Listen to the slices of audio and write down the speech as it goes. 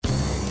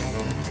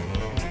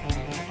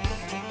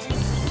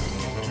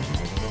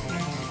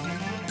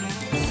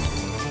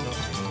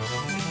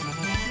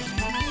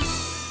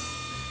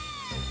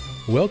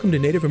Welcome to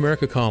Native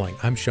America Calling.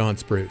 I'm Sean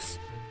Spruce.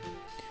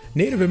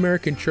 Native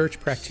American church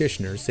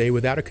practitioners say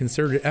without a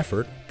concerted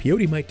effort,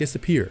 peyote might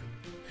disappear.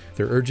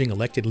 They're urging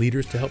elected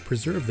leaders to help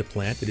preserve the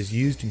plant that is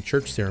used in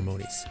church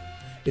ceremonies.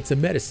 It's a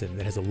medicine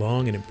that has a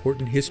long and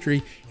important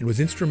history and was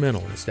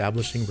instrumental in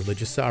establishing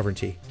religious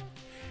sovereignty.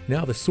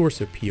 Now the source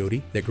of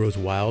peyote that grows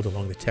wild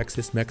along the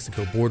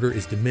Texas-Mexico border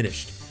is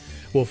diminished.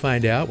 We'll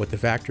find out what the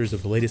factors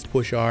of the latest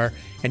push are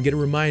and get a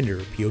reminder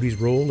of peyote's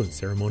role in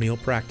ceremonial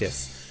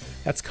practice.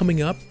 That's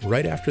coming up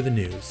right after the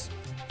news.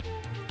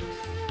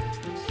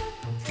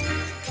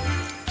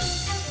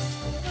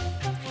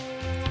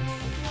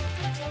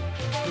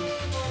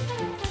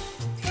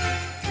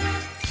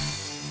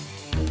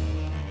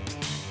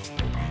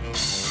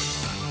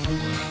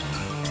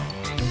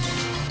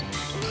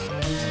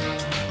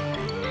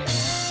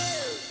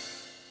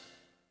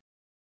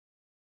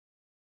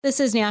 This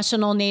is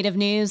National Native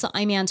News.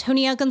 I'm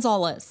Antonia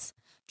Gonzalez.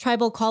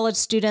 Tribal college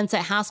students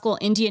at Haskell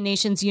Indian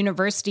Nations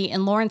University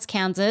in Lawrence,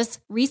 Kansas,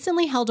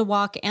 recently held a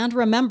walk and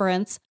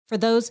remembrance for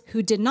those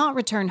who did not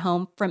return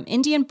home from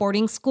Indian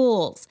boarding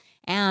schools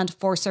and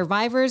for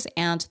survivors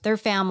and their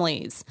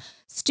families.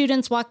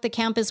 Students walked the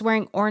campus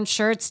wearing orange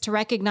shirts to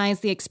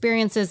recognize the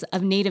experiences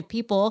of Native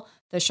people.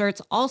 The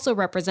shirts also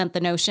represent the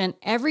notion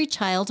every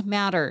child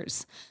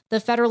matters. The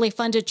federally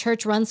funded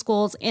church-run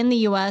schools in the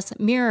U.S.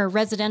 mirror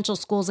residential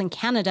schools in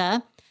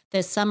Canada.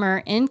 This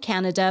summer in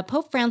Canada,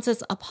 Pope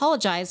Francis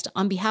apologized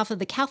on behalf of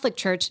the Catholic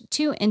Church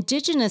to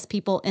Indigenous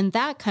people in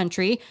that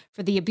country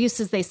for the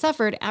abuses they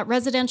suffered at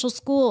residential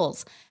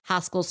schools.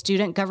 Haskell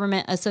Student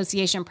Government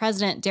Association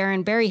President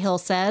Darren Berryhill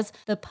says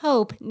the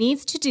Pope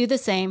needs to do the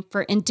same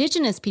for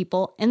Indigenous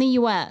people in the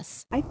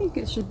U.S. I think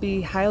it should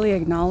be highly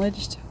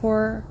acknowledged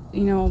for,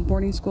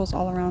 boarding schools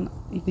all around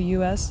the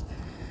U.S.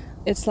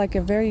 It's like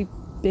a very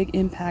big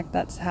impact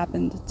that's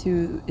happened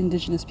to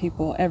Indigenous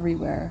people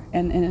everywhere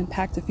and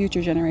impact to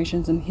future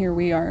generations. And here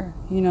we are,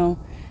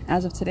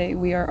 as of today,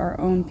 we are our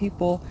own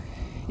people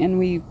and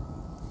we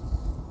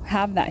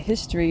have that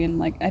history.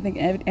 And I think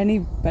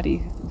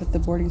anybody with the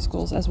boarding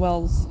schools, as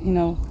well as,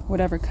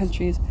 whatever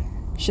countries,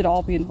 should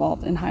all be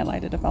involved and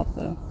highlighted about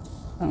the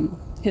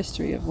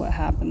history of what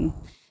happened.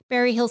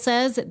 Berryhill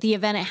says the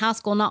event at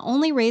Haskell not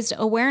only raised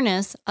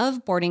awareness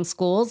of boarding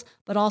schools,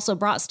 but also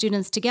brought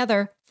students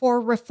together for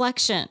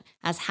reflection,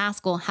 as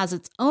Haskell has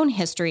its own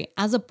history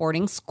as a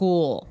boarding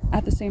school.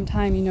 At the same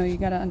time, you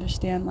got to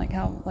understand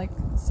how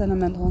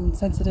sentimental and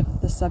sensitive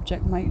the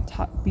subject might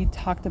be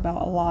talked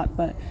about a lot,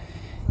 but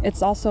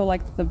it's also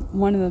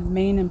one of the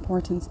main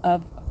importance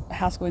of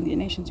Haskell Indian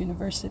Nations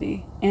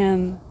University.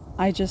 And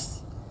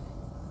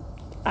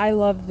I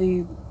love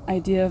the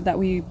idea that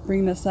we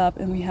bring this up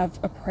and we have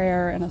a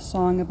prayer and a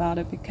song about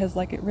it, because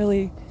it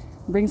really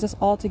brings us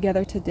all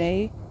together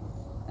today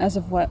as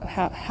of what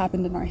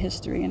happened in our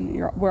history. And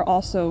we're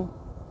also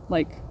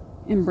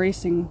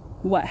embracing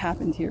what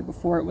happened here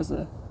before it was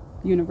a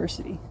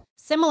university.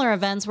 Similar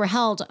events were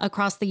held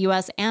across the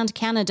U.S. and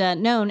Canada,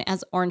 known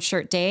as Orange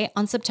Shirt Day,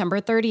 on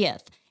September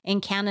 30th.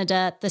 In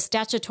Canada, the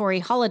statutory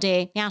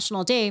holiday,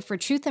 National Day for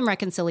Truth and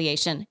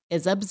Reconciliation,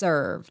 is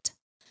observed.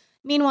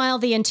 Meanwhile,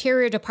 the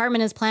Interior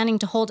Department is planning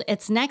to hold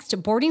its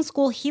next boarding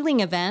school healing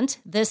event,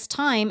 this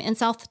time in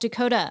South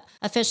Dakota.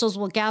 Officials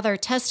will gather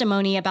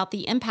testimony about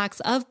the impacts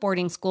of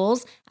boarding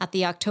schools at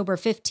the October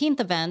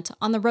 15th event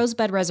on the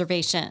Rosebud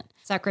Reservation.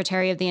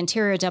 Secretary of the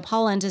Interior Deb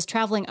Haaland is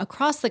traveling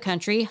across the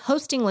country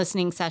hosting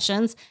listening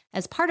sessions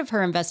as part of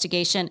her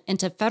investigation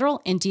into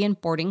federal Indian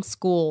boarding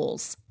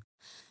schools.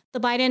 The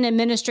Biden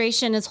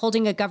administration is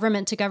holding a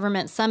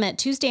government-to-government summit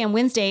Tuesday and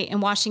Wednesday in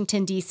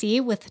Washington,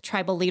 D.C. with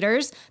tribal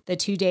leaders. The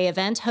two-day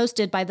event,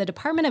 hosted by the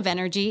Department of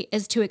Energy,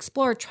 is to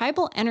explore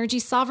tribal energy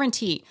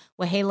sovereignty.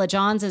 Waheela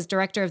Johns is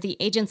director of the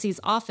agency's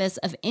Office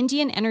of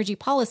Indian Energy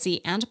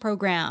Policy and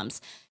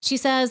Programs. She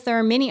says there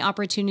are many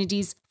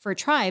opportunities for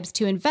tribes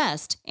to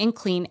invest in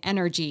clean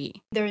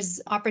energy.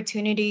 There's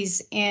opportunities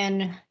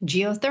in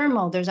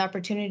geothermal, there's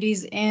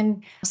opportunities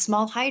in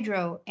small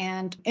hydro,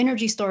 and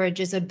energy storage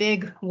is a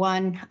big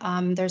one.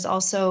 There's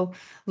also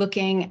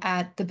looking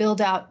at the build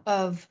out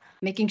of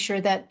making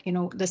sure that,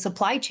 the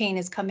supply chain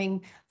is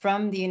coming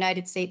from the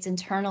United States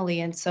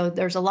internally. And so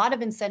there's a lot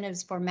of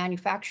incentives for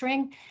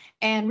manufacturing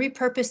and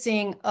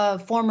repurposing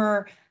of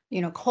former,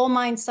 coal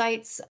mine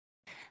sites.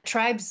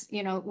 Tribes,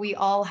 we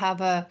all have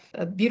a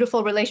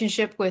beautiful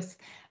relationship with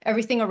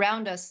everything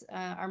around us,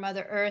 our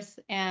Mother Earth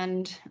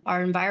and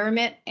our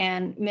environment.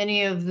 And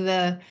many of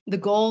the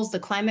goals, the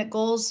climate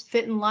goals,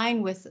 fit in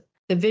line with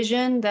the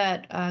vision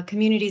that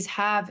communities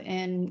have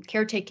in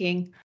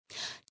caretaking.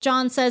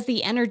 John says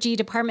the Energy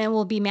Department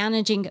will be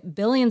managing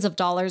billions of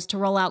dollars to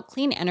roll out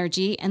clean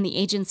energy, and the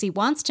agency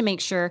wants to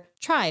make sure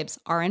tribes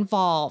are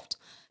involved.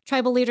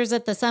 Tribal leaders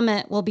at the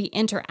summit will be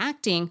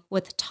interacting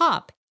with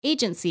top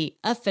agency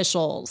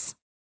officials.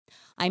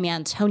 I'm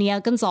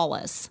Antonia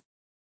Gonzalez.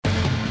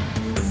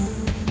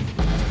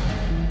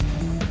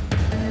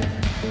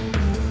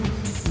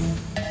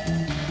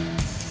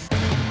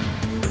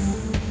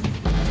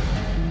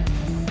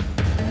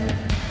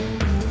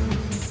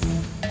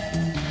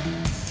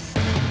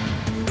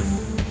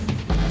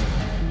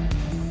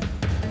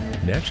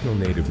 National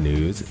Native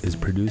News is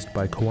produced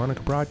by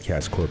Koahnic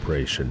Broadcast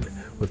Corporation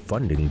with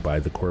funding by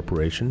the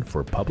Corporation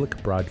for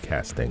Public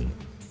Broadcasting.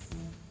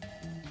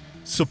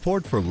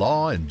 Support for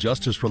law and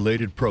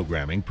justice-related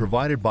programming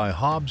provided by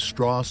Hobbs,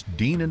 Strauss,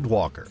 Dean &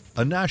 Walker,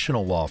 a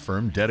national law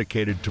firm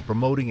dedicated to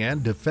promoting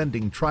and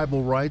defending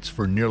tribal rights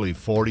for nearly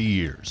 40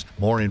 years.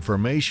 More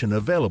information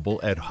available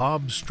at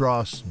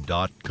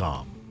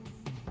hobbsstrauss.com.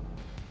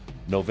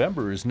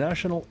 November is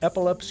National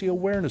Epilepsy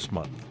Awareness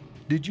Month.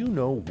 Did you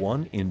know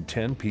 1 in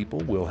 10 people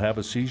will have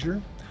a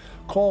seizure?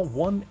 Call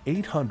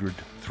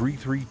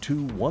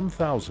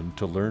 1-800-332-1000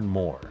 to learn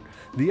more.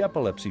 The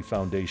Epilepsy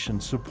Foundation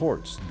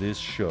supports this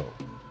show.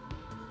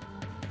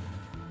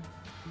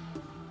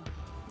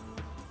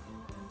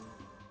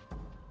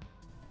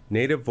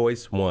 Native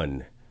Voice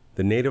One,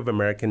 the Native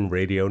American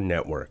Radio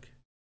Network.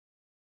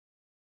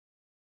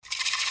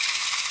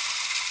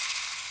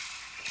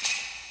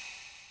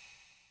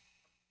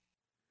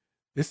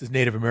 This is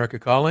Native America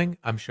Calling.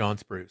 I'm Sean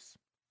Spruce.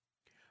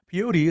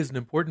 Peyote is an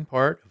important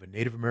part of a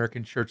Native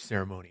American church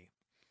ceremony,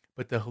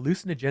 but the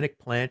hallucinogenic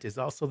plant is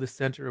also the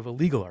center of a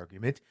legal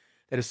argument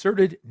that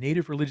asserted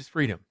Native religious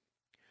freedom.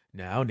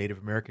 Now, Native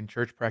American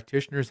church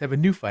practitioners have a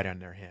new fight on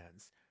their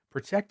hands,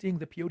 protecting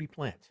the peyote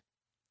plant.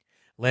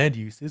 Land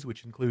uses,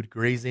 which include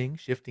grazing,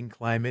 shifting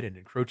climate, and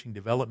encroaching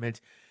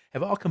development,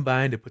 have all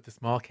combined to put the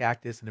small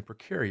cactus in a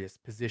precarious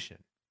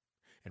position.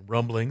 And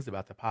rumblings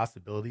about the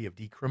possibility of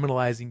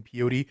decriminalizing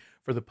peyote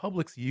for the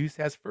public's use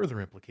has further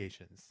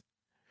implications.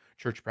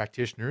 Church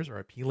practitioners are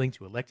appealing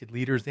to elected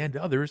leaders and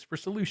others for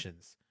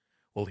solutions.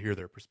 We'll hear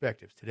their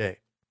perspectives today.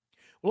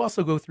 We'll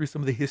also go through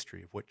some of the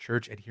history of what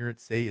church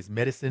adherents say is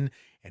medicine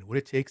and what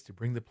it takes to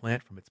bring the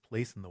plant from its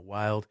place in the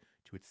wild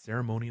to its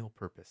ceremonial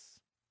purpose.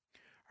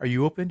 Are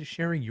you open to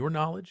sharing your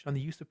knowledge on the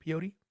use of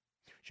peyote?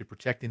 Should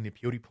protecting the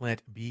peyote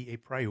plant be a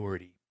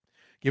priority?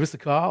 Give us a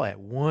call at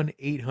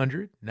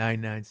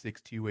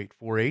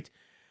 1-800-996-2848.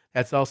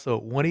 That's also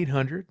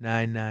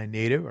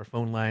 1-800-99-NATIVE. Our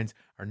phone lines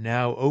are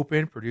now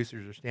open.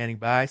 Producers are standing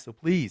by, so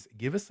please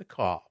give us a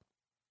call.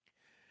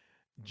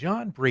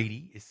 John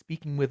Brady is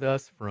speaking with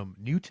us from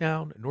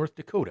Newtown, North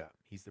Dakota.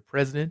 He's the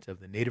president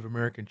of the Native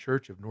American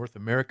Church of North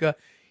America.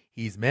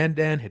 He's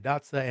Mandan,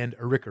 Hidatsa, and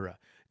Arikara.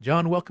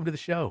 John, welcome to the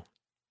show.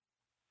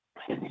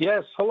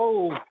 Yes,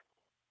 hello.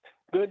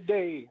 Good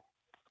day.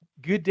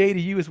 Good day to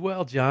you as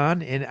well,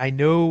 John. And I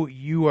know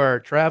you are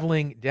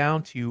traveling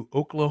down to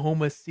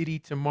Oklahoma City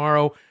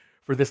tomorrow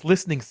for this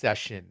listening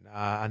session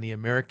on the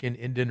American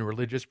Indian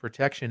Religious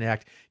Protection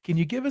Act. Can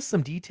you give us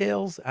some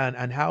details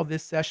on how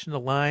this session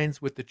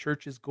aligns with the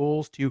church's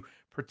goals to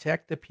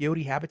protect the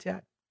peyote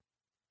habitat?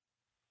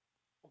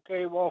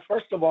 Okay, well,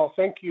 first of all,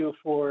 thank you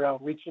for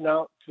reaching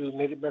out to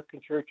Native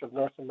American Church of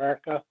North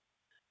America.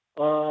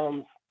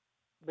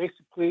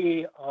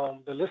 Basically,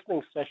 the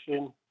listening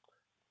session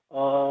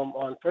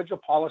on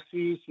federal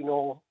policies,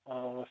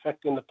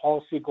 affecting the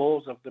policy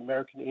goals of the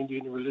American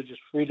Indian Religious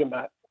Freedom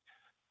Act.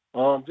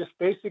 Just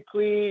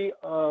basically,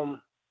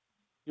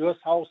 U.S.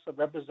 House of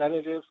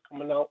Representatives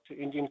coming out to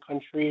Indian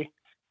country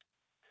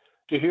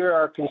to hear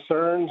our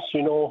concerns,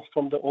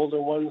 from the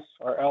older ones,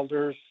 our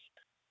elders.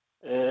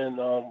 And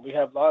we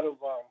have a lot of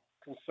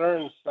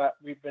concerns that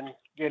we've been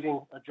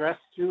getting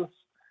addressed to.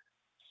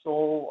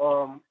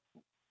 So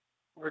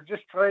we're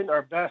just trying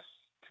our best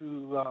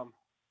to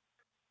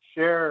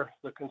share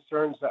the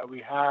concerns that we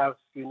have,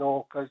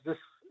 because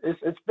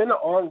it's been an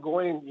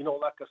ongoing,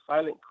 like a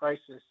silent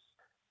crisis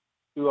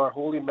through our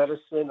holy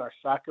medicine, our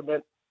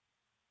sacrament,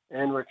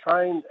 and we're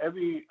trying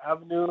every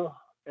avenue,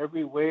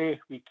 every way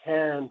we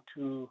can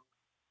to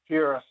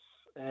hear us,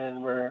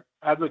 and we're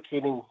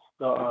advocating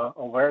the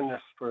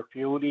awareness for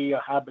peyote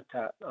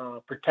habitat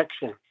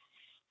protection.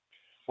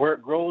 Where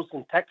it grows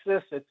in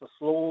Texas, it's a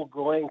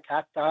slow-growing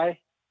cacti,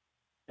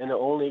 and it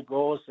only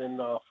grows in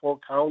 4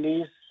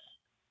 counties.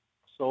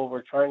 So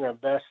we're trying our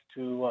best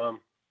to,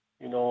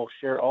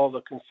 share all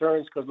the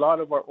concerns, because a lot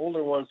of our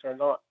older ones are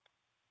not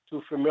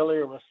too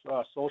familiar with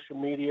social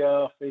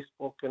media,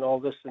 Facebook, and all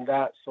this and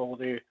that. So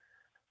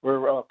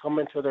we're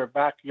coming to their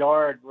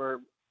backyard where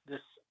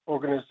this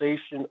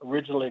organization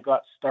originally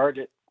got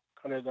started,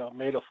 kind of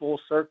made a full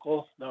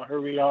circle. Now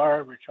here we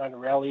are. We're trying to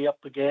rally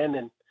up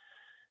again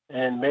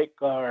and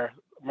make our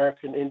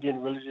American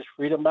Indian Religious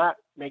Freedom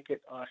Act, make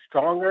it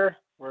stronger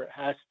where it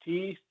has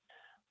teeth,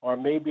 or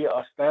maybe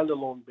a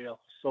standalone bill.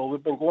 So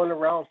we've been going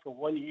around for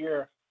 1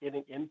 year,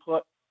 getting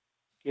input,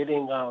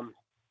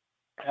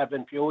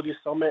 having peyote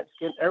summits,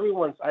 getting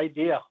everyone's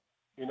idea,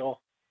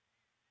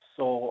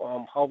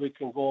 so how we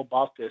can go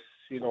about this,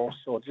 so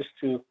just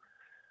to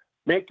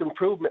make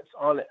improvements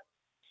on it.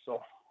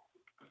 So.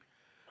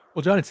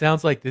 Well, John, it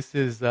sounds like this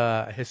is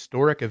a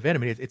historic event. I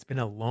mean, it's been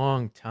a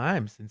long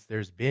time since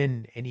there's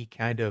been any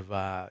kind of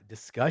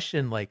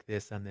discussion like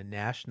this on the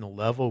national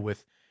level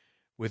with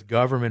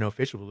government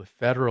officials, with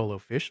federal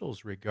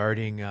officials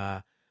regarding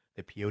the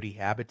peyote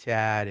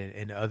habitat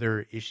and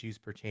other issues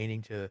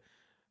pertaining to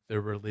the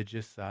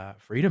Religious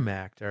Freedom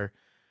Act.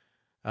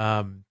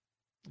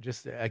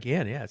 Just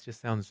again, yeah, it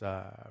just sounds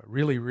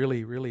really,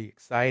 really, really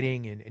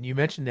exciting. And you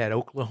mentioned that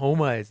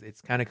Oklahoma is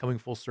it's kind of coming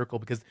full circle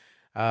because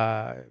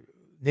uh,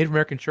 Native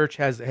American Church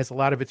has a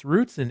lot of its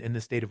roots in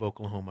the state of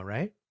Oklahoma,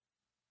 right?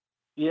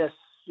 Yes,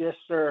 yes,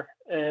 sir.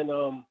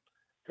 And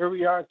here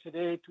we are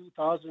today,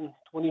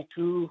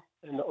 2022,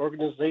 in the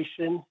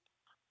organization.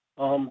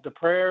 The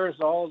prayers,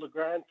 all the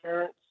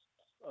grandparents,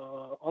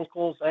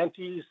 uncles,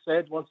 aunties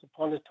said once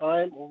upon a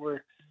time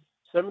over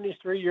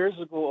 73 years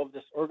ago of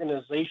this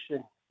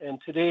organization. And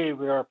today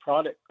we are a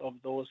product of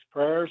those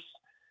prayers.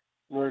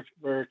 We're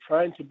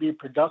trying to be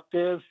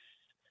productive,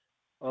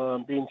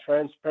 being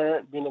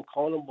transparent, being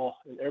accountable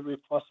in every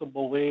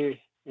possible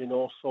way,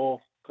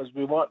 so because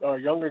we want our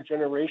younger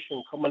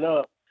generation coming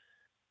up,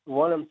 we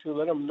want them to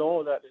let them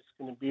know that it's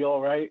going to be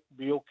all right,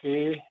 be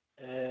okay.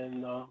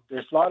 And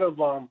there's a lot of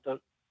the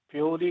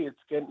peyote,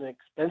 it's getting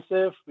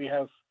expensive. We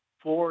have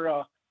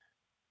 4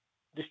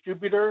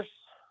 distributors,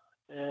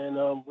 and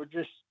we're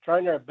just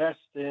trying our best.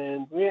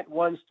 And we ain't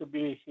ones to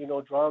be,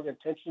 drawing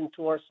attention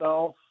to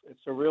ourselves.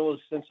 It's a real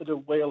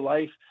sensitive way of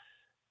life,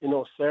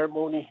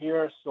 ceremony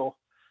here. So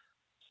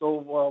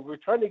we're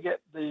trying to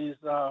get these.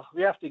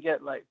 We have to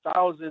get like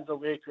thousands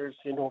of acres,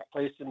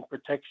 placed in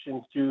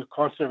protection through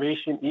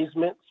conservation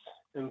easements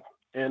and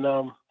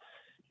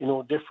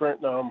different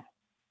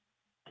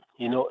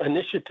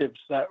initiatives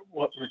that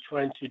what we're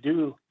trying to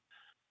do.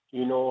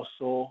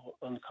 So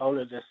on account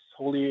of this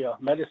holy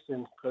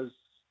medicine, because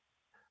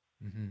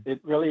it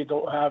really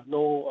don't have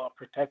no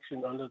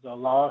protection under the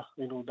law,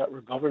 that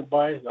we're governed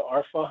by, the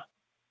ARFA.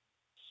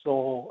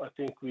 So I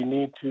think we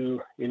need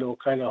to,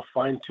 kind of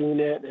fine tune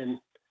it and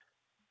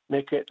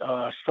make it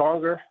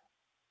stronger,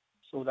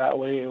 so that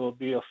way it will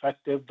be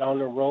effective down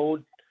the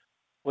road,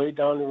 way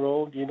down the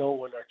road, when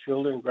our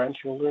children,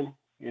 grandchildren,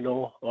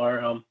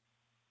 are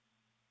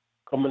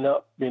coming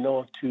up,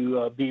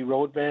 to be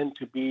roadmen,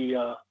 to be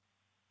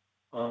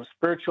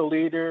spiritual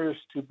leaders,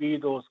 to be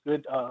those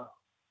good,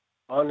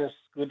 honest,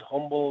 good,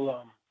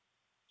 humble,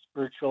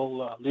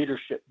 spiritual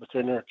leadership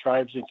within our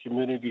tribes and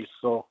communities.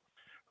 So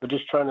we're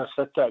just trying to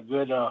set that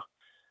good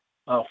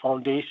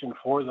foundation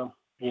for them,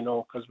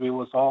 because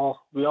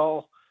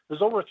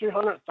there's over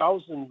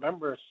 300,000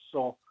 members.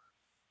 So,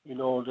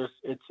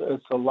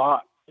 it's a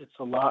lot. It's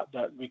a lot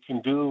that we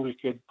can do. We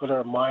could put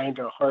our mind,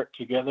 our heart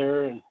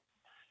together, and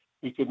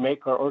we could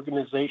make our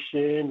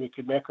organization, we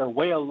could make our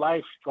way of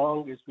life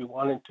strong as we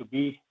want it to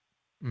be.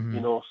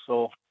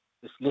 So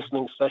this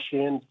listening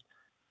session,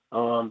 we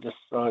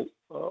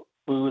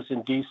was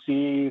in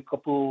DC a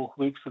couple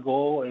weeks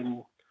ago,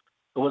 and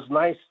it was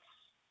nice.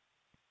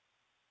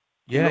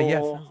 Yeah,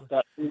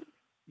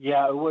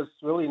 It was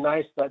really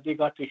nice that they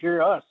got to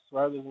hear us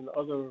rather than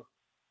the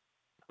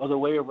other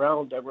way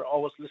around, that we're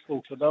always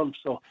listening to them.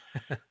 So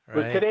right.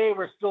 But today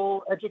we're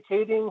still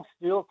educating,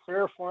 still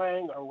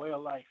clarifying our way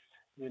of life,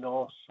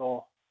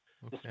 so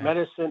this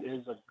medicine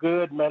is a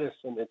good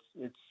medicine.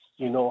 It's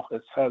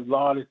it's had a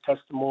lot of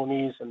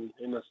testimonies, and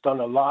it's done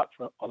a lot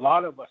for a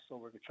lot of us. So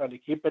we're trying to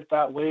keep it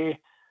that way,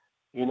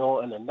 in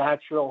a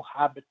natural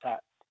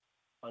habitat,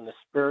 on the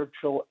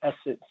spiritual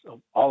essence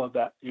of all of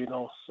that,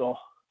 so.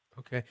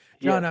 Okay,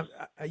 John.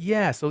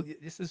 Yes. So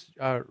this is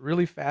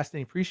really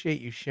fascinating. Appreciate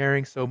you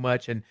sharing so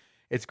much, and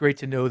it's great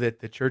to know that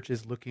the church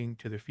is looking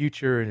to the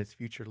future and its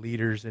future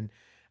leaders. And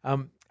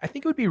I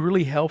think it would be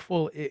really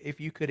helpful if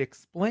you could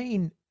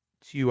explain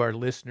to our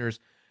listeners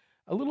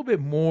a little bit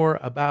more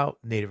about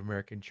Native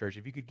American Church.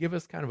 If you could give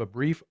us kind of a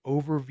brief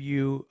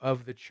overview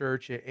of the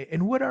church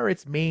and what are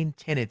its main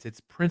tenets, its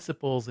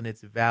principles, and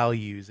its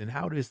values, and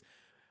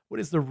what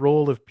is the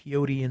role of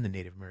peyote in the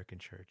Native American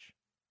Church?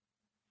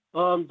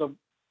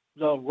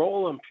 The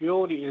role in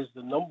peyote is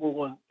the number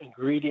one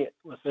ingredient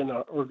within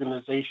our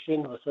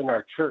organization, within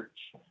our church.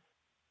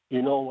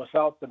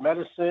 Without the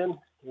medicine,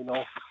 you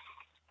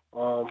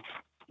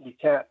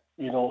can't,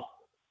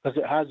 because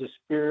it has a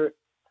spirit,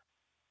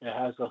 it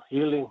has a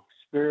healing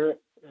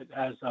spirit,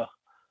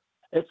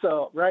 it's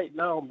a right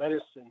now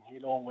medicine,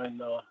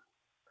 when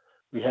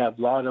we have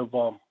a lot of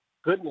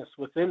goodness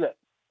within it.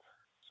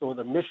 So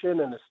the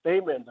mission and the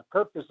statement and the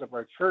purpose of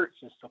our church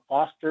is to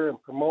foster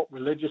and promote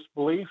religious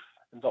belief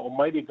in the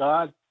Almighty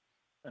God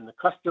and the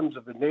customs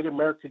of the Native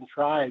American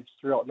tribes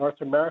throughout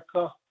North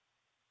America,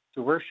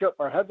 to worship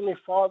our Heavenly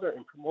Father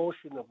in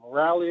promotion of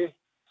morality,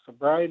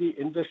 sobriety,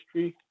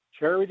 industry,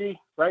 charity,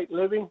 right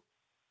living,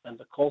 and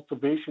the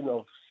cultivation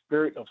of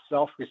spirit of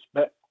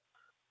self-respect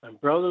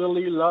and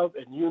brotherly love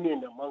and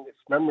union among its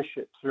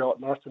membership throughout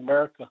North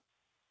America.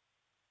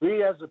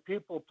 We as a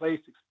people place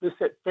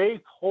explicit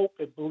faith, hope,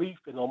 and belief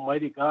in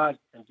Almighty God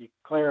and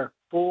declare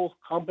full,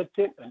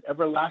 competent, and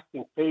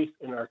everlasting faith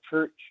in our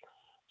church,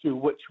 through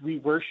which we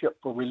worship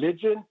for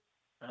religion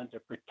and the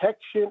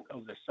protection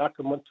of the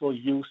sacramental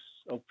use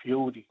of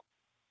peyote.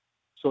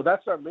 So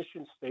that's our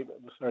mission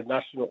statement with our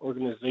national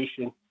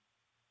organization.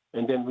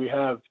 And then we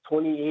have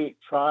 28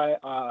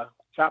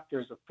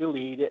 chapters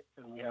affiliated,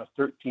 and we have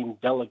 13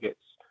 delegates.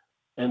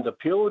 And the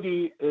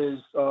peyote is,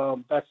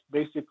 that's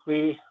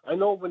basically, I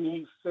know when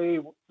you say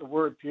the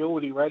word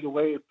peyote, right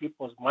away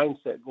people's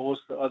mindset goes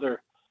to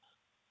other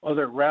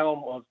other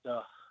realm of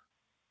the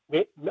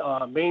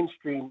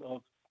mainstream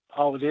of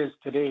how it is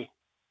today.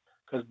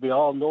 Because we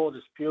all know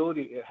this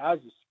peyote, it has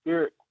a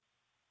spirit,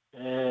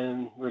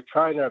 and we're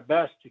trying our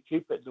best to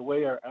keep it the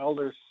way our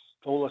elders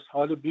told us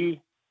how to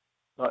be,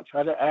 not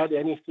try to add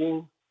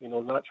anything,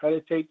 not try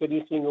to take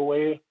anything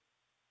away,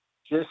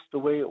 just the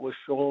way it was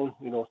shown,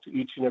 to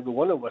each and every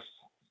one of us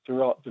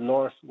throughout the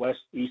North, West,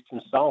 East,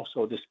 and South.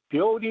 So this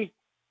peyote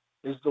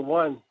is the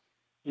one.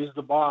 He's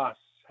the boss.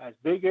 Has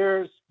big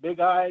ears, big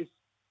eyes,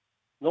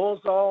 knows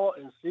all,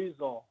 and sees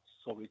all.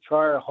 So we try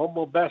our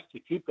humble best to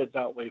keep it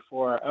that way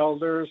for our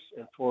elders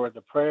and for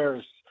the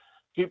prayers.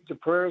 Keep the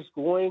prayers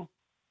going,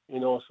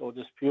 so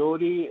this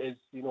peyote is,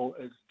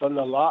 it's done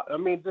a lot. I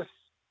mean,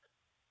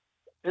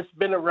 it's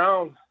been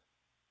around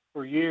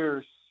for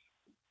years.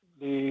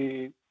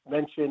 They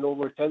mentioned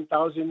over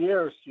 10,000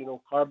 years,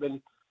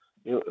 carbon,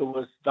 it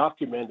was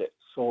documented.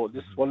 So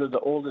this is one of the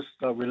oldest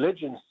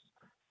religions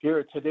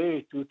here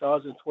today,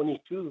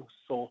 2022.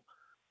 So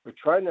we're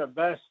trying our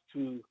best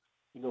to,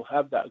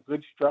 have that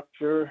good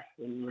structure,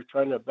 and we're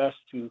trying our best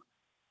to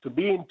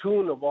be in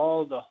tune of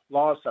all the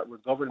laws that we're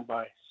governed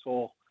by.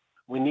 So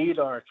we need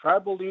our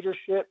tribal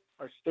leadership,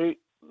 our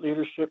state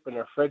leadership, and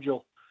our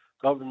federal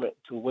government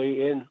to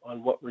weigh in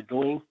on what we're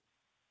doing,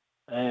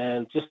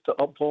 and just to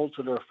uphold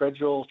to their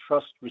federal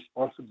trust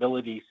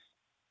responsibilities.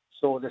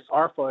 So this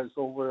ARPA is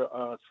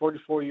over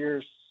 44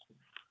 years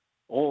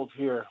old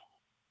here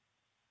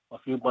a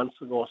few months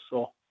ago.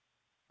 So.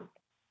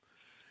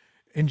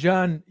 And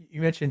John,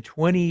 you mentioned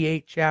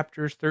 28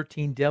 chapters,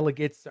 13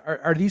 delegates.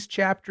 Are these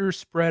chapters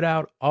spread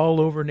out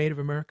all over Native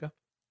America?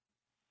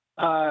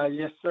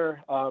 Yes, sir.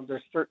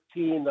 There's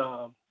 13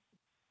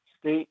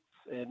 states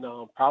and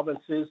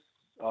provinces,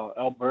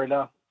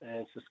 Alberta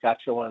and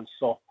Saskatchewan.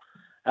 So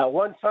at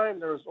one time,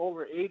 there was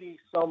over 80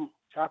 some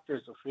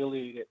chapters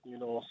affiliated,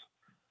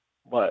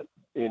 but,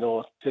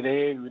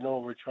 today,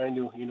 we're trying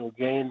to,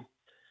 gain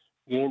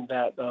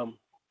that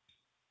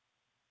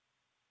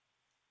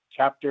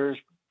chapters,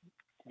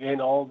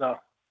 gain all the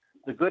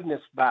goodness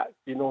back,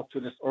 to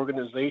this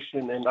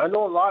organization. And I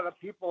know a lot of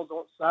people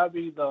don't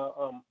savvy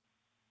the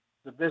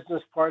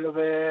business part of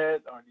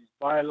it, or these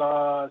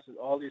bylaws and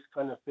all these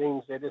kind of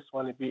things. They just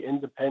want to be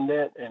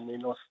independent and,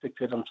 stick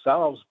to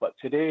themselves. But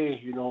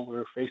today,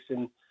 we're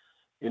facing,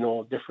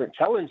 different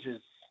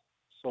challenges.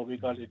 So we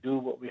got to do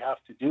what we have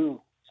to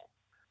do.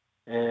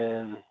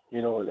 And,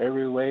 in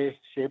every way,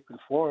 shape, and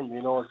form,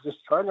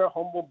 just trying our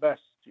humble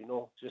best,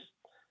 just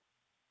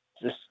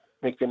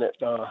making it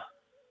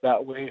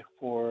that way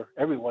for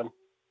everyone.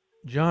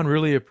 John,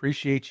 really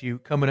appreciate you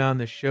coming on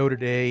the show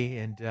today.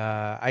 And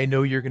I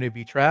know you're going to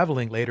be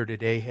traveling later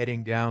today,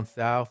 heading down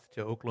south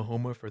to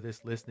Oklahoma for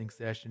this listening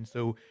session.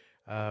 So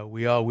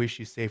we all wish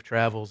you safe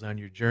travels on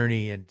your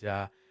journey. And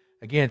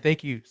again,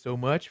 thank you so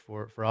much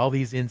for all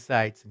these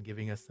insights and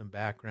giving us some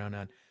background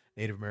on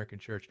Native American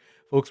Church.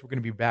 Folks, we're going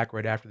to be back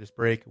right after this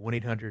break.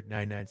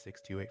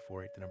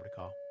 1-800-996-2848, the number to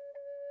call.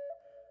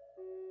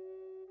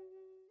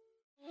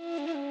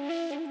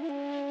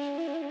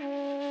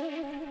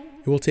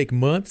 It will take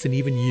months and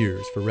even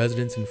years for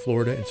residents in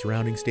Florida and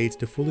surrounding states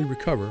to fully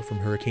recover from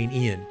Hurricane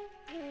Ian.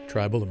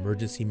 Tribal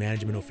emergency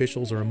management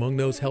officials are among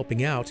those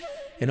helping out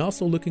and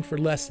also looking for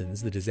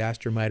lessons the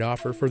disaster might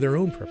offer for their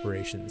own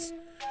preparations.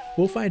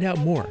 We'll find out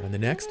more on the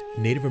next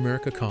Native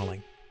America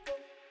Calling.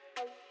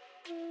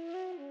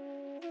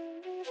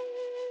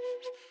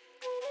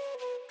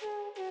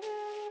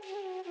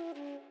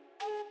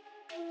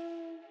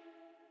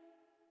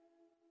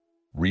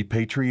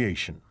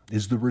 Repatriation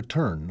is the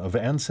return of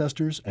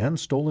ancestors and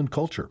stolen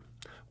culture.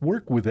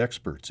 Work with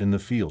experts in the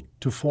field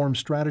to form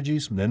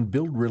strategies and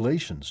build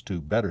relations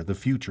to better the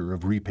future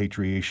of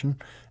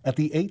repatriation at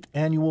the 8th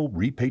Annual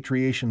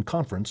Repatriation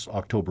Conference,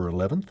 October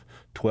 11th,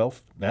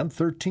 12th, and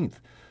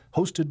 13th,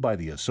 hosted by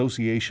the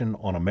Association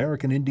on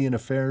American Indian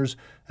Affairs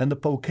and the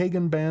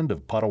Pokagon Band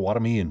of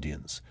Potawatomi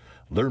Indians.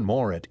 Learn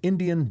more at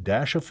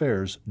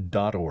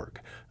indian-affairs.org.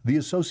 The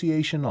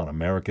Association on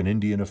American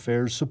Indian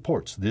Affairs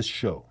supports this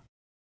show.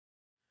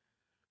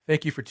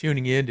 Thank you for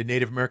tuning in to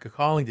Native America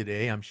Calling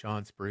today. I'm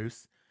Sean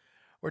Spruce.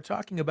 We're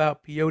talking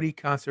about peyote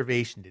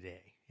conservation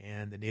today,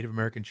 and the Native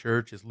American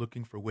Church is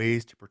looking for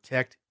ways to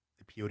protect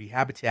the peyote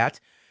habitat.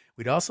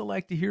 We'd also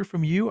like to hear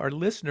from you, our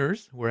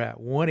listeners. We're at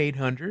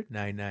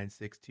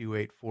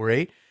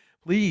 1-800-996-2848.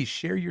 Please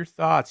share your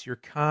thoughts, your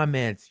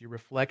comments, your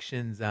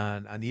reflections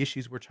on the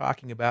issues we're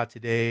talking about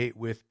today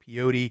with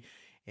peyote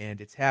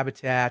and its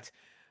habitat.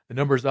 The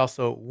number is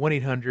also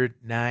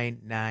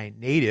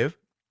 1-800-99-NATIVE.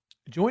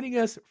 Joining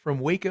us from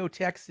Waco,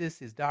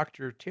 Texas is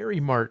Dr. Terry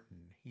Martin.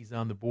 He's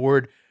on the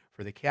board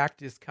for the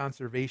Cactus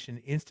Conservation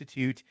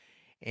Institute,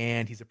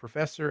 and he's a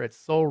professor at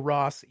Sul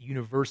Ross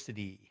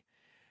University.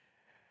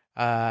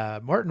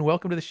 Martin,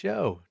 welcome to the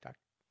show.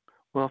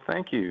 Well,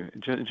 thank you.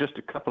 Just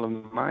a couple of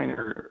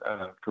minor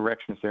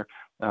corrections there.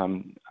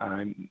 I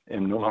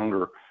am no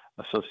longer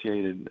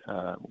associated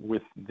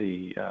with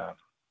the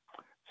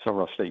Sul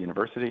Ross State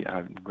University.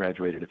 I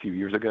graduated a few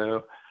years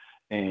ago,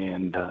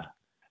 and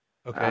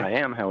Okay. I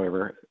am,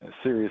 however,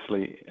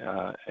 seriously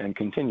and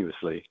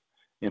continuously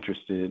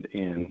interested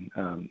in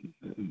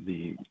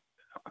the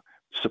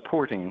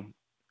supporting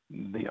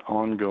the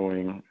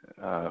ongoing,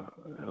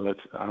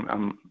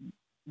 I'm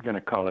going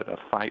to call it a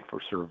fight for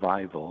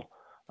survival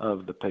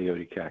of the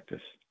peyote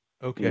cactus.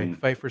 Okay,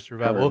 fight for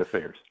survival. Current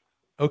affairs.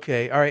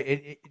 Okay, all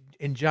right.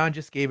 And John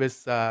just gave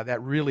us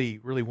that really,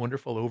 really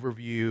wonderful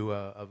overview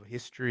of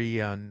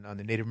history on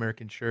the Native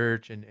American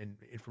Church and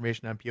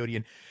information on peyote.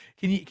 And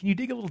can you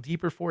dig a little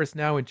deeper for us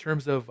now in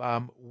terms of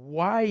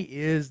why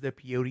is the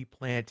peyote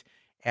plant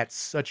at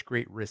such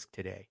great risk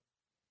today?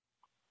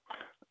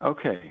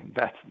 Okay,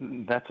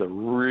 that's a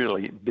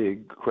really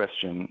big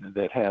question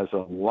that has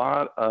a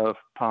lot of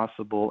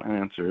possible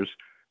answers,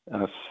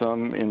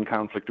 some in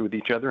conflict with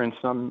each other and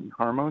some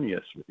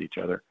harmonious with each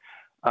other.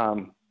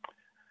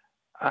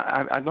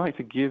 I'd like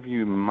to give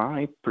you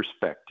my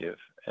perspective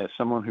as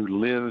someone who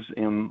lives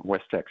in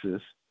West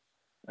Texas,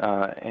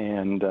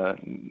 and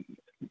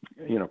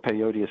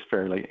peyote is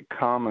fairly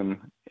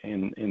common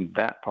in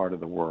that part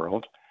of the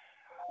world.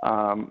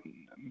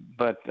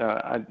 But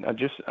I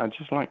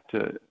just like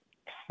to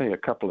say a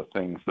couple of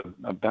things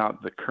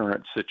about the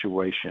current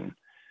situation.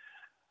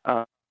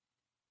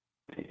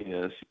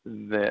 Is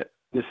that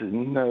this is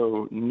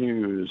no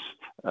news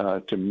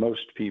to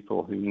most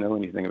people who know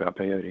anything about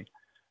peyote.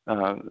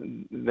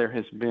 There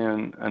has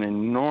been an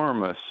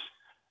enormous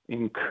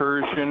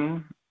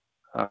incursion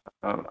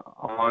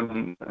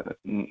on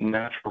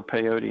natural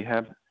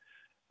peyote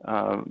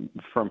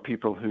from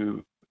people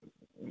who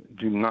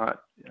do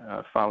not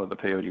follow the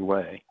peyote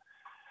way.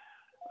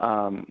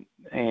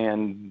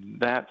 And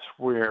that's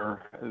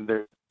where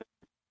there's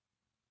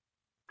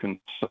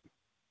concern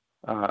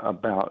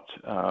about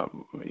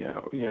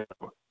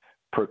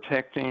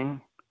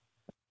protecting,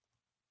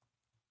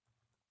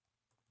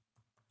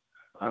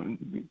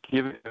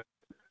 giving.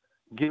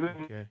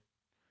 Okay.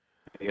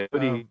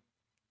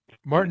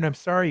 Martin, I'm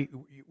sorry,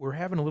 we're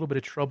having a little bit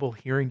of trouble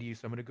hearing to you,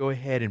 so I'm going to go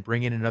ahead and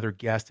bring in another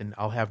guest, and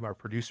I'll have our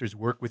producers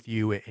work with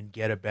you and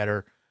get a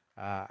better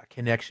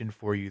connection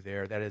for you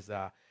there. That is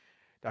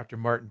Dr.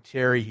 Martin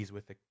Terry. He's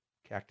with the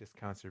Cactus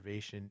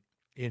Conservation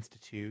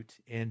Institute.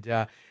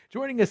 And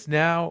joining us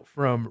now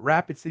from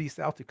Rapid City,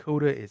 South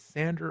Dakota is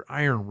Sander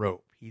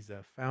Ironrope. He's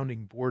a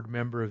founding board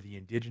member of the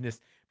Indigenous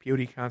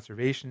Peyote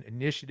Conservation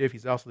Initiative.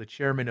 He's also the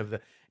chairman of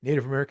the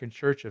Native American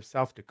Church of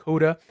South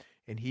Dakota,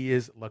 and he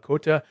is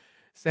Lakota.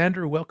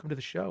 Sander, welcome to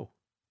the show.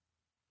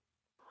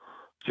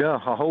 Yeah,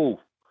 hello.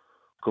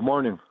 Good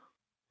morning.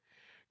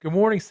 Good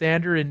morning,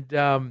 Sander. And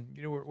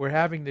we're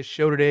having this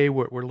show today.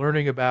 We're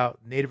learning about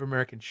Native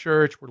American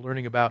Church. We're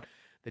learning about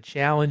the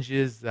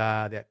challenges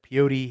that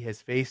peyote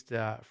has faced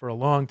for a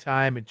long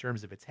time in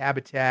terms of its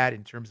habitat,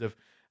 in terms of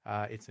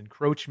its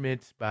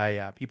encroachment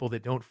by people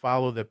that don't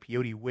follow the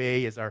peyote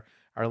way, as our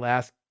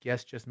last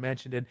guest just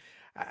mentioned. And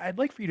I'd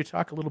like for you to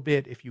talk a little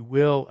bit, if you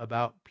will,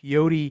 about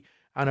peyote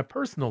on a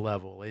personal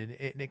level.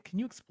 And can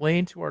you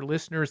explain to our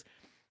listeners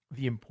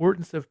the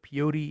importance of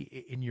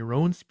peyote in your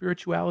own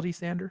spirituality,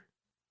 Sander?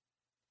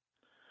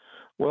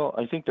 Well,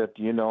 I think that,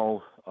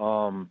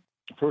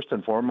 first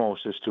and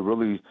foremost is to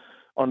really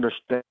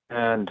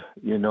understand,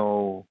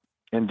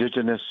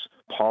 indigenous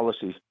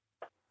policy.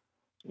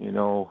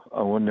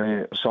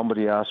 When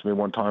somebody asked me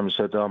one time and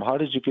said, how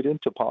did you get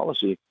into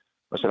policy?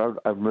 I said,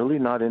 I'm really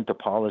not into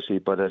policy,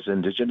 but as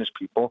indigenous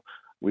people,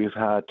 we've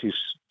had to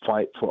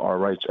fight for our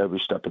rights every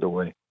step of the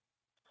way.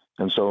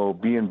 And so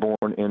being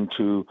born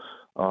into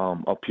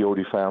a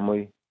peyote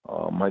family,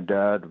 my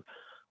dad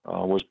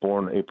was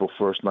born April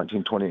 1st,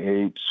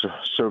 1928,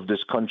 served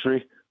this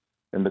country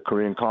in the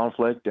Korean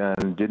conflict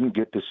and didn't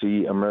get to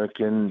see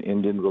American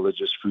Indian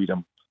Religious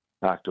Freedom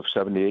Act of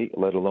 78,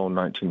 let alone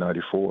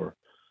 1994.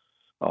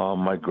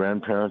 My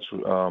grandparents,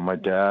 my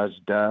dad's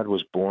dad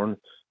was born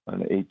in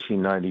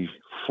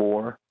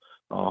 1894,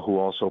 who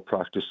also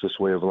practiced this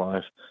way of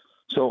life.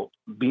 So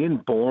being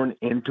born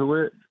into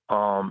it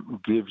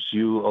gives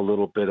you a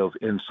little bit of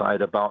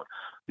insight about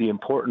the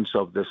importance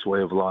of this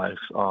way of life.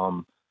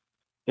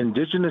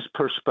 Indigenous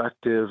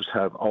perspectives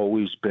have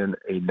always been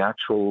a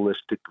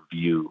naturalistic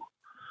view,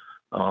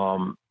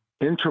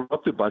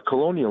 interrupted by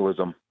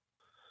colonialism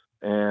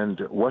and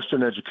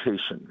Western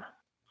education.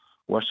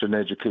 Western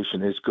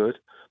education is good,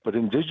 but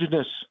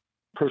indigenous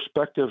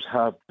perspectives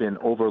have been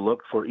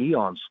overlooked for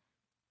eons.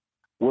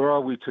 Where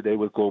are we today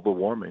with global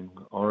warming?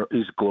 Or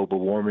is global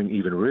warming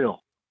even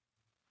real?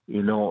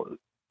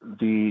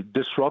 The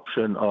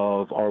disruption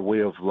of our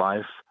way of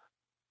life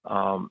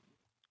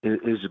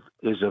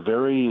is a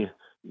very,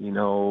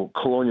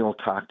 colonial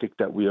tactic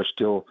that we are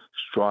still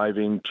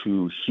striving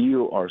to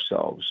heal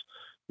ourselves.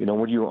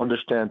 When you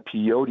understand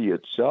peyote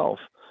itself,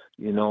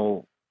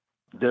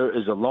 there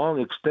is a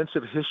long,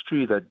 extensive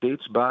history that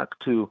dates back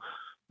to,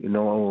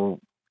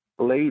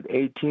 late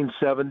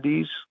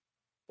 1870s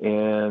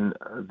in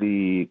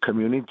the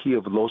community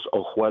of Los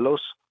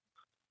Ojuelos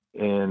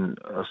in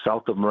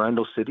south of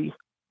Miranda City,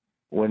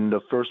 when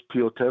the first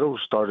peyoteros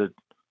started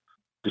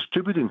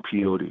distributing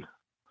peyote.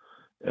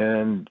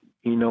 And,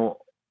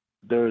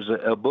 there's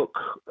a book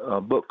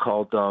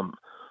called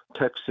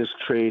Texas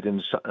Trade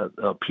and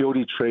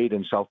Peyote Trade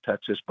in South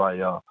Texas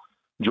by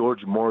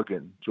George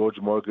Morgan. George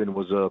Morgan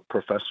was a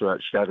professor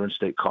at Chadron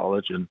State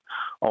College and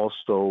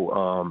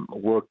also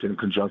worked in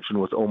conjunction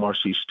with Omar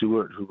C.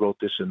 Stewart, who wrote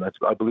this in,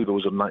 I believe it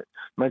was in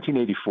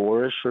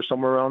 1984-ish or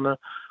somewhere around there.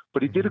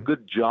 But he did a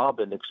good job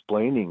in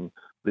explaining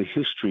the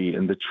history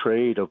and the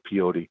trade of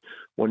peyote.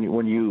 When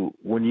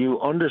you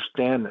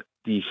understand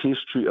the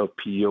history of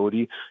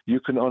peyote, you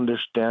can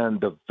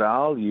understand the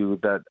value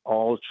that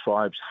all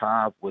tribes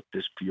have with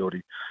this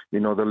peyote. The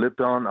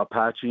Lepton,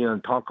 Apache,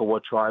 and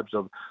Tonkawa tribes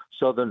of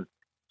southern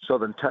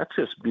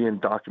Texas being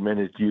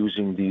documented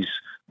using these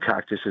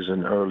cactuses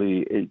in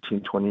early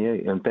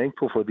 1828, and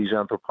thankful for these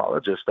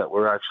anthropologists that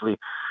were actually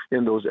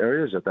in those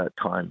areas at that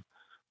time.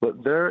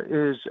 But there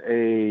is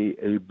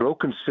a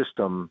broken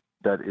system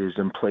that is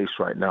in place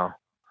right now,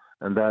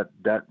 and that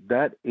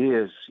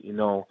is,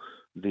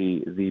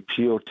 the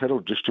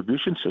peyote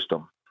distribution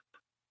system.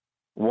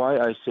 Why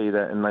I say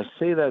that, and I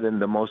say that in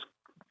the most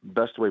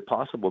best way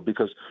possible,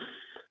 because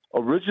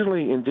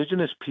originally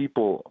indigenous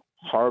people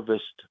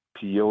harvest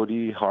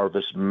peyote,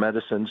 harvest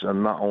medicines,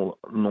 and not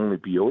only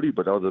peyote,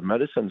 but other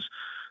medicines.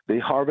 They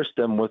harvest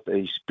them with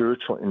a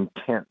spiritual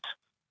intent,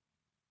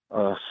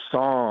 a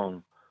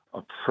song,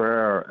 a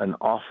prayer, an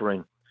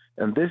offering.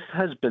 And this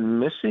has been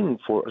missing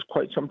for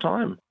quite some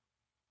time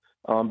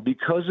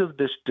because of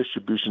this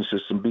distribution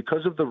system,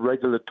 because of the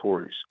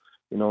regulatories.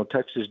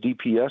 Texas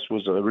DPS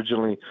was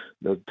originally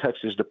the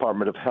Texas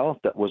Department of Health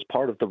that was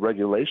part of the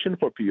regulation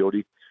for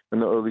peyote in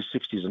the early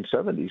 60s and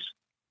 70s.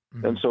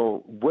 Mm-hmm. And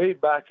so way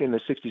back in the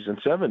 60s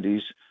and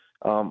 70s,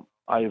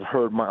 I've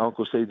heard my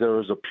uncle say there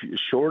was a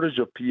shortage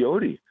of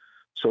peyote.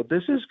 So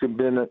this has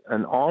been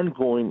an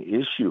ongoing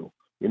issue.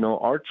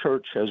 Our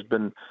church has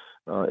been,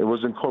 it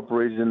was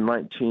incorporated in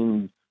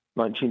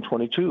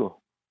 1922,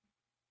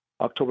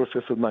 October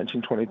 5th of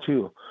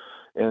 1922.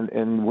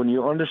 And when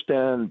you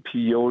understand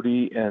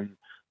peyote and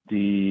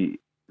the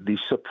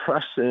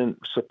suppression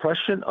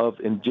of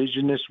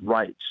indigenous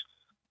rights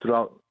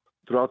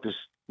throughout this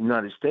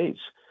United States,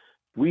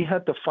 we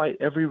had to fight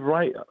every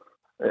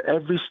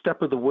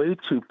step of the way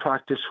to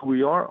practice who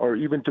we are, or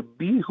even to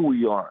be who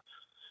we are.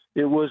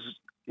 It was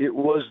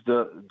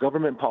the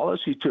government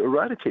policy to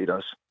eradicate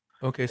us.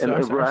 Okay, so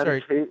I'm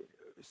sorry,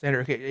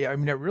 Senator. Okay, I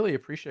really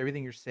appreciate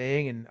everything you're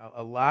saying, and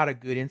a lot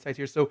of good insights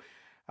here. So,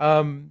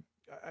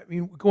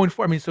 going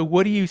forward, so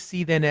what do you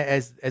see then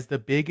as the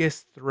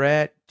biggest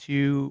threat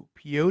to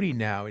peyote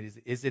now?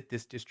 Is it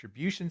this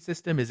distribution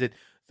system? Is it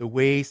the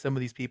way some of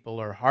these people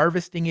are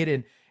harvesting it?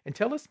 And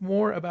tell us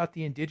more about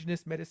the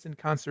Indigenous Medicine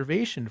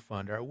Conservation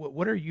Fund.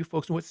 What are you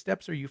folks? What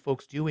steps are you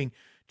folks doing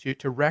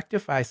to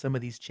rectify some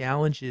of these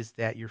challenges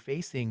that you're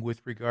facing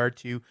with regard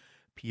to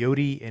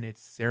peyote and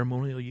its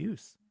ceremonial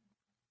use?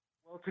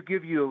 Well, to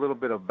give you a little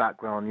bit of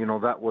background,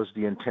 that was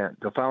the intent,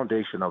 the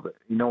foundation of it.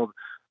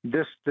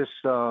 This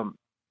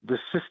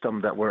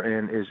system that we're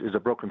in is a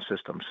broken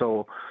system.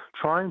 So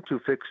trying to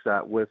fix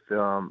that with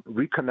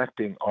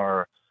reconnecting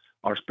our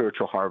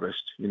spiritual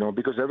harvest,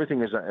 because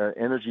everything is an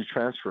energy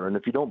transfer. And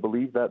if you don't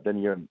believe that, then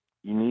you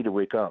need to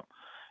wake up.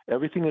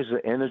 Everything is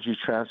an energy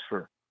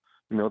transfer.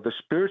 The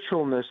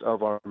spiritualness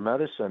of our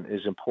medicine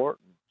is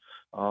important.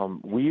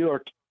 We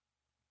are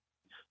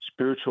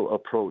spiritual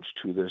approach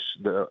to this,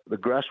 the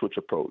grassroots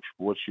approach,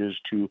 which is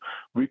to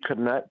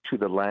reconnect to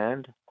the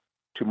land,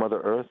 to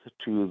Mother Earth,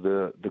 to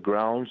the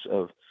grounds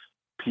of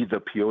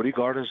the peyote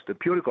gardens. The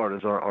peyote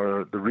gardens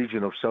are the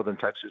region of southern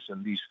Texas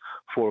and these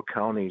 4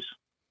 counties.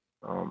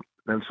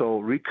 And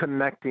so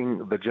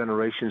reconnecting the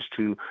generations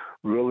to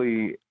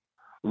really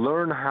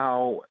learn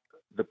how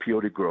the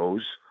peyote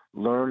grows,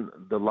 learn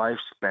the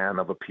lifespan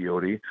of a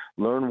peyote,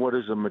 learn what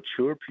is a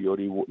mature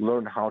peyote,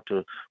 learn how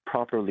to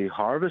properly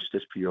harvest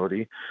this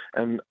peyote,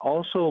 and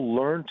also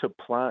learn to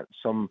plant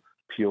some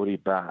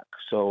peyote back.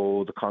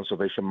 So the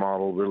conservation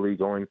model really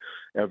going,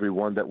 every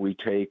one that we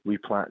take, we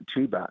plant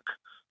 2 back.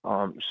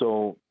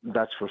 So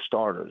that's for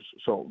starters.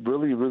 So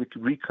really, really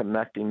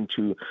reconnecting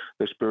to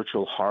the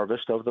spiritual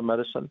harvest of the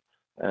medicine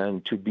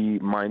and to be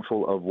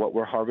mindful of what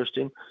we're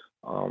harvesting.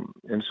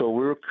 And so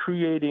we're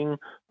creating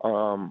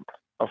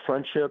a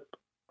friendship,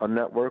 a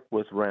network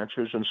with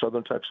ranchers in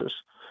southern Texas,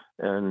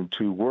 and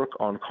to work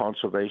on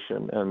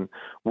conservation and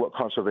what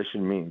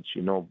conservation means.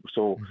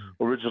 So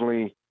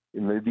originally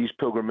in these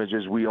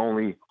pilgrimages, we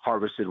only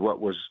harvested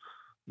what was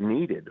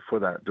needed for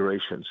that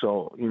duration.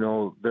 So,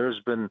 there's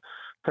been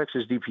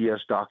Texas DPS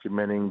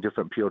documenting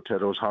different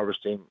peyoteros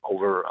harvesting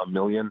over 1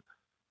 million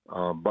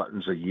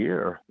buttons a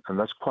year, and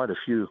that's quite a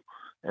few.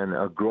 And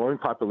a growing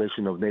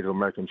population of Native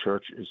American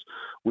churches.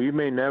 We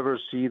may never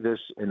see this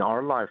in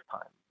our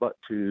lifetime, but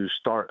to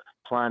start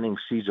planting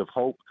seeds of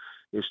hope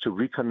is to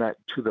reconnect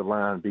to the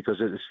land,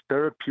 because it is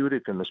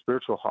therapeutic in the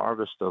spiritual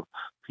harvest of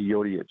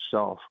peyote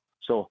itself.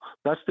 So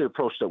that's the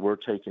approach that we're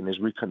taking, is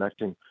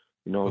reconnecting,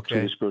 to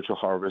the spiritual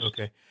harvest.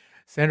 Okay.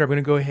 Sandra, I'm going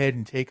to go ahead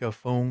and take a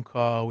phone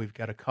call. We've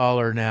got a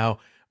caller now.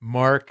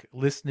 Mark,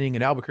 listening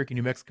in Albuquerque,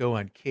 New Mexico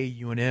on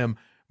KUNM.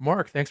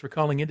 Mark, thanks for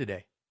calling in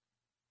today.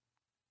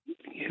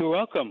 You're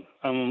welcome.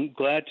 I'm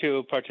glad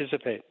to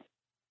participate.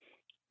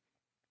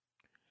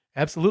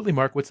 Absolutely,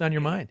 Mark. What's on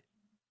your mind?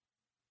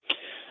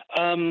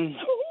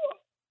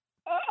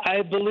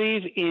 I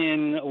believe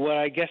in what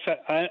I guess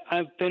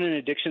I've been an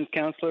addictions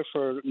counselor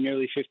for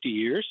nearly 50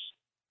 years,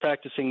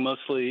 practicing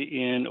mostly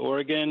in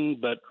Oregon,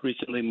 but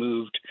recently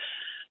moved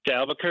to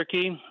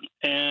Albuquerque.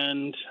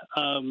 And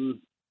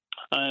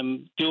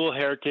I'm dual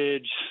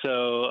heritage,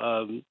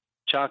 so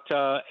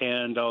Choctaw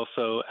and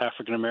also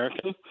African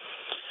American.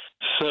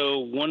 So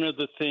one of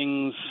the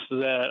things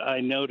that I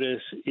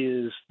notice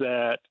is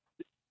that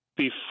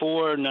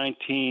before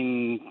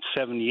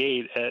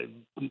 1978,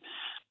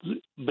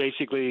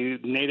 basically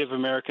Native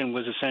American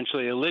was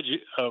essentially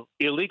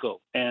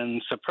illegal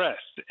and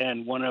suppressed.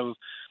 And one of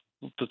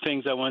the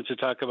things I wanted to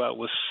talk about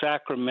was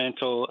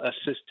sacramental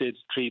assisted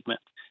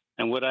treatment.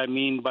 And what I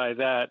mean by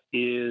that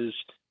is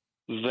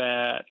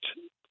that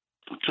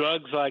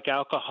drugs like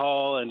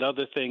alcohol and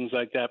other things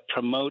like that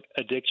promote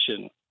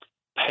addiction.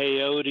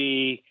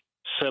 Peyote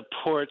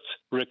supports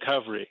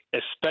recovery,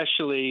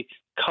 especially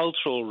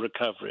cultural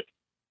recovery.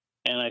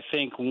 And I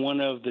think one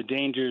of the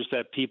dangers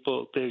that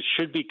there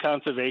should be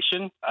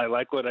conservation. I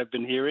like what I've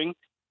been hearing,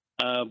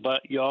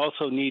 but you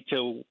also need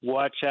to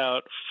watch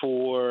out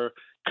for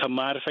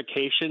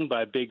commodification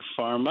by big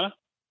pharma,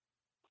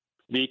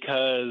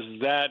 because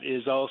that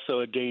is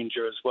also a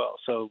danger as well.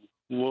 So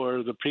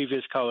where the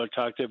previous caller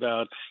talked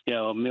about,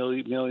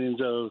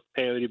 millions of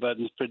peyote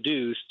buttons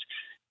produced,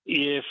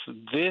 if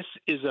this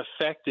is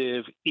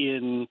effective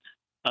in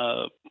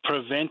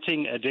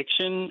preventing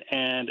addiction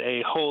and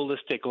a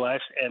holistic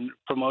life and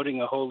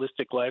promoting a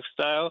holistic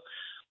lifestyle,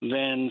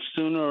 then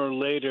sooner or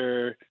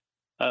later,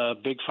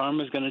 big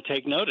pharma is going to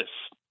take notice.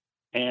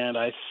 And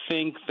I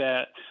think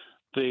that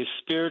the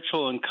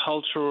spiritual and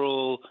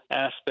cultural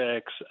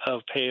aspects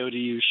of peyote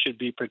use should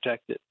be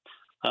protected.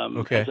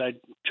 Okay. As I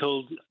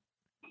told.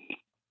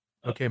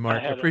 Okay,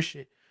 Mark. I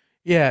appreciate.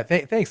 Yeah.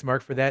 Thanks,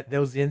 Mark, for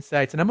those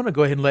insights. And I'm going to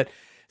go ahead and let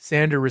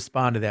Sander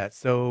respond to that.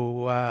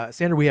 So,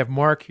 Sander, we have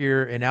Mark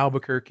here in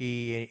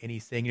Albuquerque, and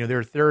he's saying,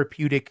 there's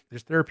therapeutic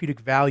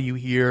value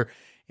here,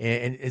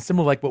 and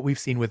similar like what we've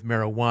seen with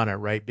marijuana,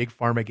 right? Big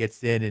pharma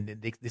gets in,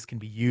 and this can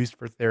be used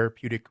for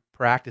therapeutic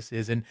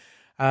practices. And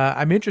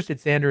I'm interested,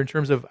 Sander, in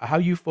terms of how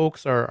you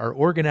folks are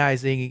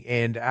organizing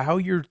and how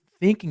you're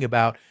thinking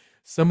about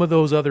some of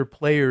those other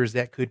players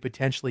that could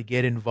potentially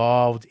get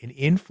involved and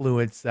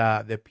influence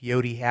the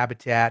peyote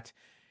habitat,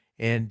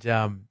 and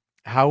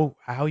how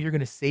you're going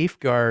to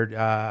safeguard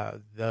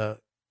the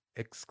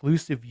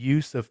exclusive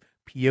use of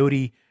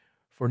peyote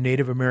for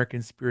Native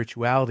American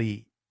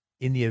spirituality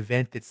in the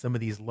event that some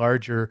of these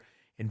larger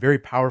and very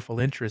powerful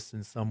interests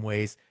in some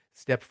ways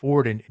step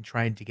forward and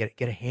trying to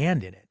get a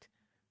hand in it.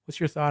 What's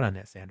your thought on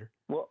that, Sander?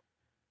 Well,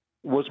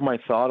 what's my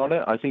thought on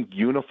it? I think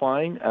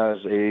unifying as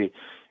a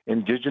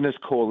indigenous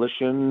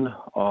coalition,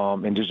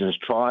 indigenous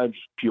tribes,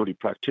 peyote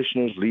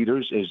practitioners,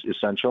 leaders is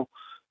essential.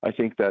 I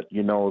think that,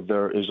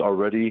 there is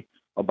already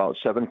about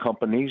 7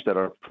 companies that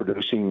are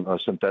producing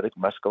synthetic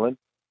mescaline,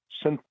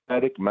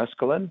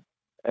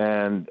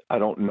 and I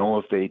don't know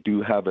if they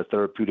do have a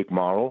therapeutic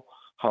model.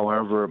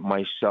 However,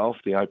 myself,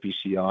 the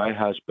IPCI,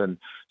 has been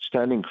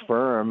standing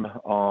firm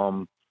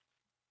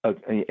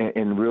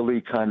in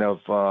really kind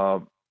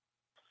of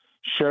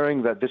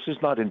sharing that this is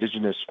not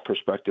indigenous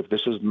perspective.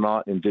 This is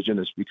not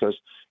indigenous because,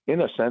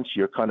 in a sense,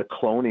 you're kind of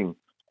cloning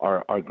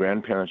our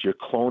grandparents. You're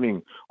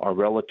cloning our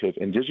relative.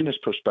 Indigenous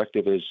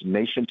perspective is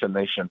nation to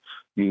nation.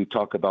 You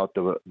talk about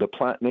the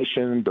plant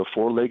nation, the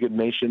four-legged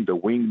nation, the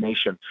winged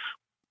nation.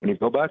 When you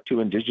go back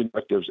to indigenous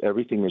perspectives,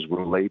 everything is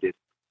related.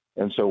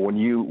 And so when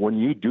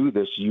you do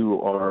this,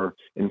 you are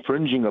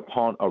infringing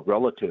upon a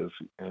relative.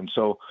 And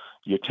so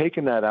you're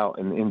taking that out.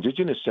 And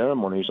indigenous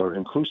ceremonies are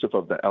inclusive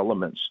of the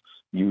elements.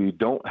 You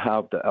don't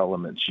have the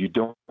elements.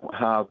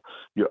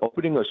 You're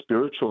opening a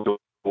spiritual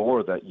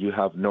door that you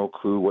have no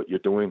clue what you're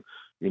doing.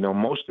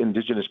 Most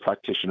indigenous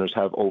practitioners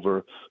have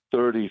over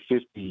 30,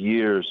 50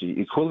 years,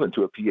 equivalent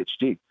to a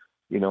PhD.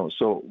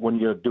 So when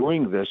you're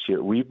doing this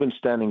here, we've been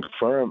standing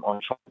firm on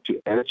trying to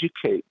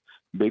educate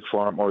big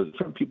pharma or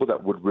different people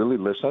that would really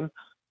listen,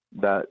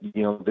 that,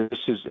 this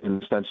is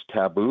in a sense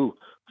taboo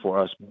for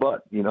us,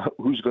 but,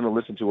 who's going to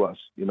listen to us?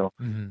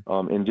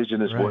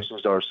 Indigenous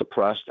voices are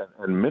suppressed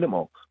and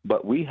minimal,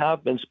 but we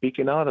have been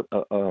speaking out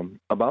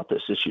about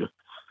this issue.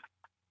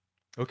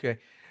 Okay.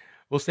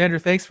 Well, Sander,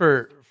 thanks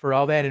for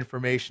all that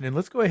information. And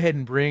let's go ahead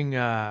and bring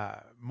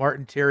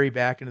Martin Terry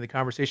back into the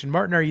conversation.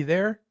 Martin, are you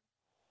there?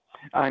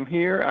 I'm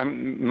here.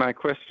 My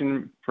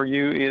question for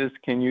you is,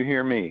 can you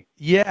hear me?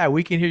 Yeah,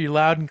 we can hear you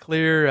loud and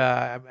clear.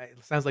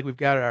 It sounds like we've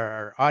got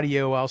our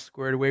audio all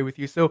squared away with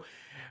you. So,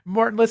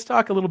 Martin, let's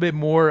talk a little bit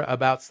more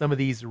about some of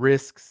these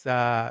risks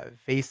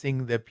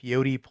facing the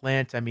peyote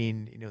plant. I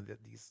mean,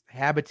 these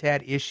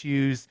habitat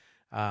issues,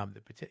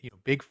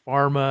 big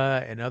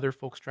pharma and other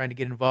folks trying to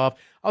get involved.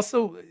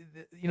 Also,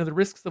 the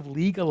risks of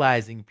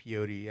legalizing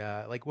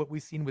peyote, like what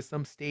we've seen with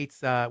some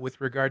states with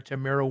regard to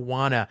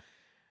marijuana.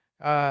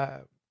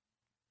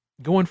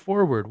 Going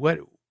forward, what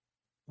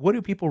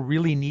do people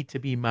really need to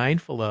be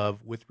mindful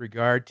of with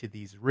regard to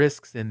these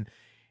risks? And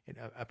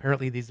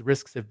apparently these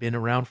risks have been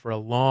around for a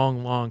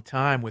long, long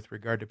time with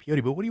regard to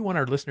peyote. But what do you want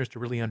our listeners to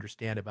really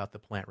understand about the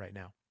plant right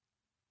now?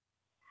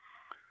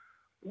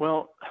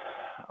 Well,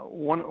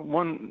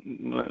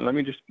 let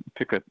me just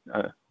pick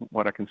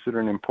what I consider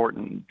an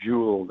important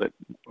jewel that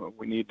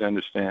we need to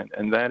understand,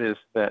 and that is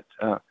that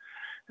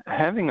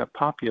having a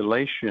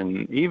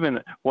population, even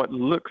what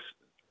looks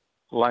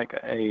like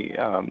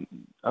a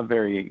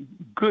very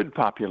good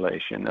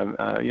population,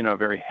 a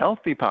very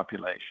healthy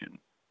population,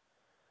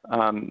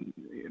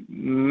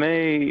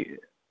 may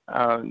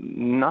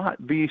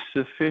not be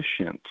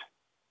sufficient.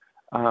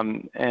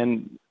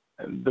 And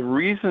the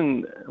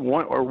reason,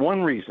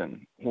 one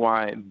reason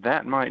why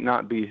that might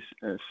not be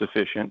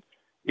sufficient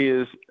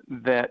is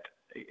that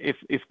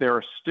if there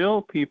are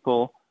still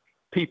people,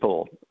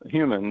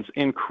 humans,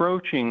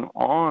 encroaching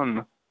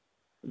on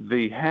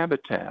the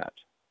habitat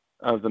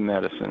of the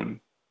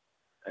medicine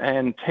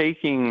and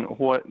taking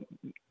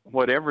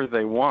whatever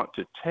they want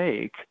to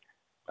take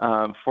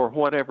for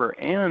whatever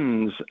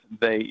ends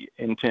they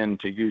intend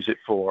to use it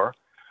for,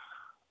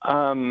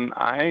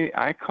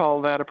 I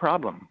call that a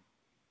problem.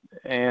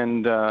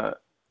 And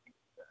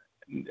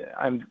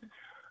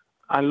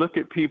I look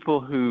at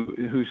people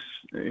who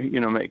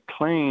make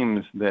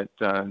claims that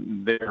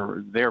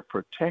they're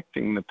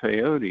protecting the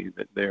peyote,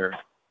 that they're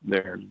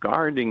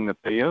guarding the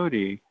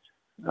peyote,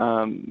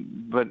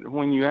 but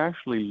when you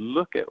actually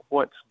look at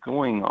what's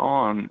going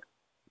on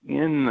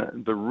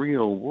in the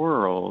real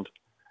world,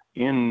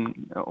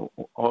 in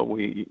what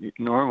we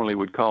normally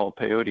would call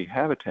peyote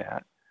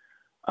habitat,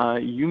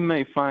 you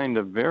may find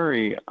a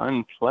very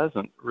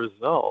unpleasant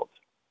result.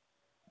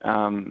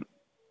 And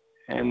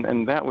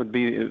that would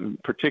be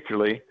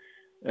particularly,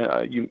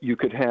 you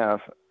could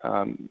have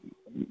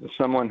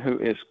someone who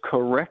is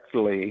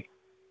correctly,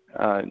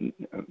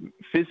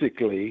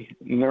 physically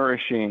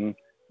nourishing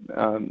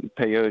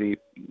peyote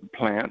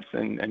plants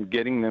and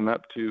getting them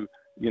up to,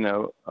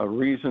 a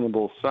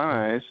reasonable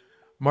size.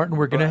 Martin,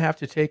 we're going to have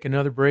to take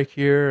another break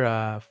here.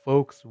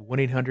 Folks,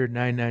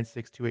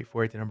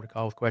 1-800-996-2848, the number to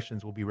call with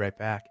questions. We'll be right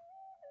back.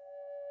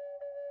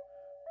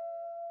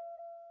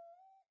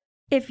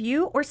 If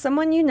you or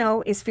someone you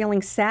know is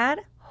feeling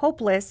sad,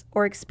 hopeless,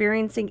 or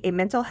experiencing a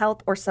mental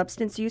health or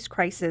substance use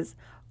crisis,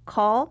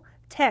 call,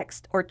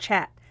 text, or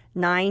chat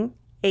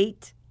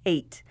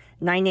 988.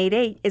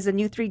 988 is a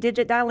new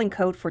 3-digit dialing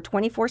code for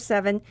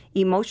 24/7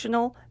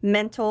 emotional,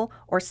 mental,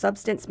 or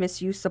substance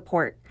misuse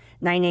support.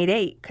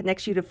 988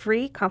 connects you to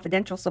free,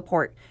 confidential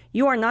support.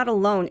 You are not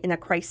alone in a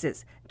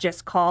crisis.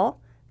 Just call,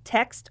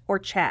 text, or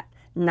chat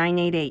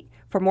 988.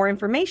 For more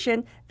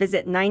information,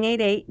 visit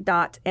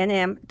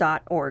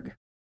 988.nm.org.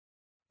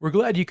 We're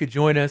glad you could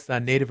join us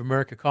on Native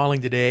America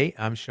Calling today.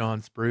 I'm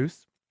Sean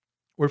Spruce.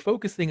 We're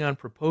focusing on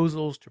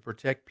proposals to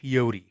protect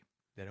peyote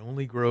that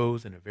only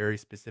grows in a very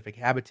specific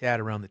habitat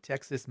around the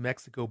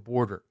Texas-Mexico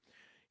border.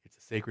 It's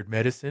a sacred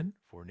medicine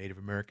for Native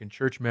American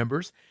church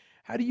members.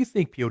 How do you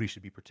think peyote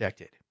should be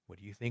protected? Who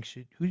do you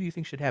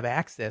think should have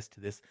access to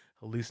this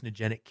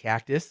hallucinogenic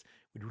cactus?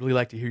 We'd really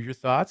like to hear your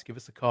thoughts. Give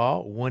us a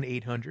call,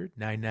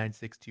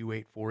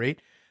 1-800-996-2848.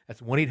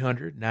 That's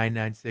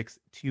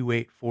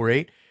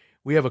 1-800-996-2848.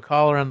 We have a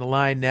caller on the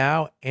line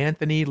now,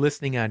 Anthony,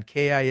 listening on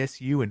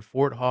KISU in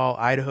Fort Hall,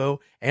 Idaho.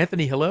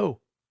 Anthony, hello.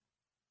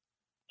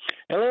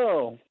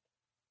 Hello.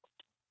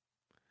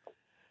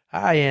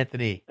 Hi,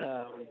 Anthony.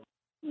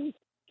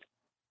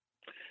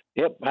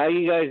 Yep. How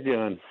you guys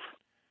doing?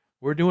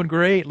 We're doing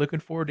great. Looking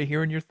forward to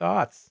hearing your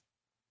thoughts.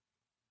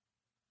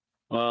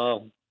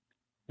 Well,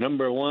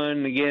 number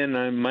one, again,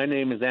 my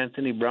name is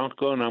Anthony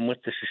Bronco, and I'm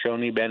with the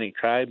Shoshone-Bannock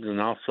Tribes,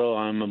 and also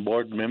I'm a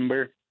board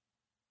member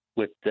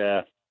with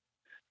the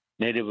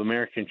Native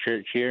American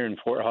Church here in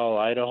Fort Hall,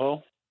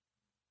 Idaho,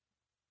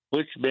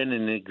 which has been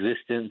in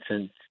existence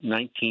since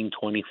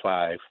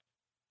 1925.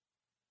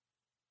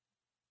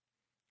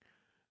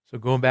 So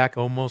going back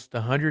almost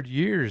 100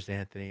 years,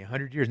 Anthony,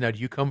 100 years. Now, do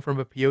you come from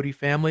a peyote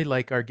family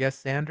like our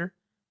guest Sander?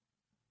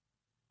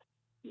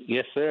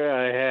 Yes, sir,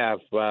 I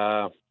have.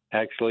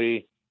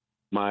 Actually,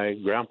 my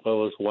grandpa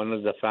was one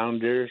of the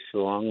founders,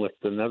 along with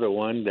another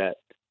one that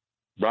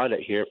brought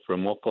it here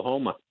from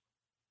Oklahoma.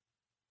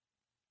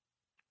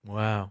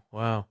 Wow.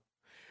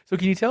 So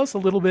can you tell us a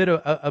little bit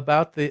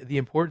about the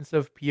importance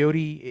of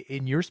peyote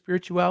in your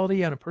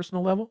spirituality on a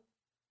personal level?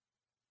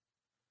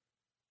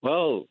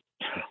 Well,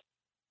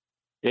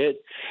 it's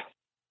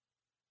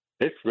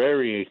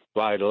very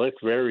vital. It's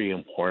very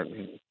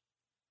important.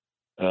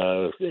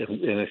 And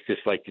it's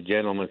just like the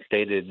gentleman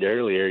stated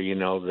earlier,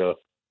 the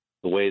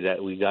way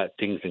that we got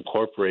things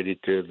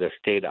incorporated to the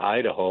state of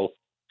Idaho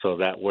so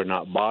that we're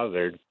not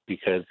bothered,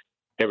 because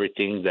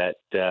everything that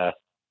the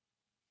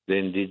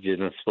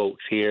indigenous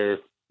folks here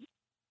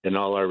in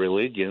all our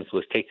religions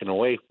was taken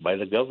away by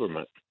the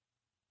government.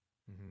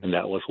 Mm-hmm. And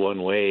that was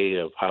one way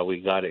of how we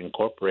got it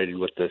incorporated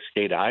with the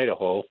state of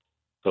Idaho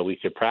so we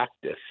could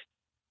practice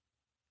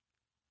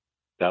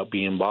without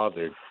being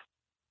bothered.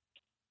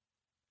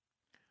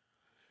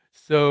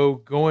 So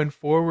going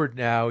forward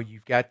now,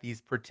 you've got these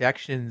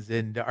protections,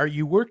 and are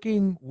you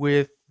working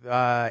with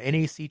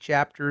NAC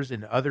chapters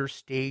in other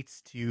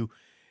states to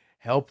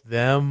help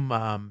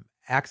them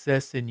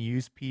access and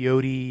use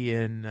peyote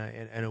in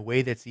a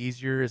way that's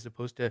easier as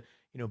opposed to,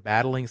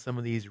 battling some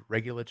of these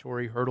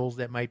regulatory hurdles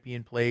that might be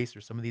in place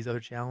or some of these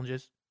other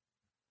challenges?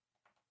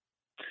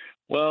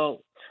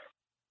 Well,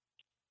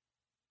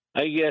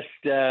 I guess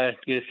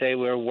you say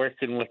we're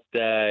working with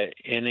the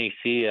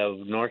NAC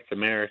of North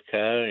America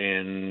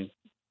and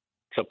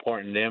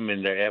supporting them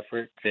in their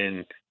efforts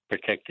in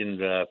protecting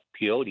the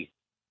peyote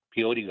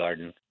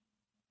garden.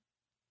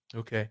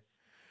 Okay.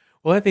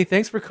 Well, Anthony,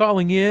 thanks for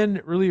calling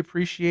in. Really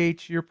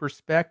appreciate your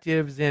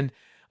perspectives. And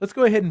let's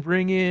go ahead and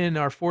bring in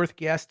our fourth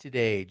guest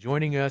today.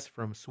 Joining us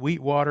from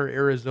Sweetwater,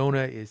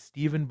 Arizona is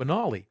Stephen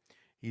Benally.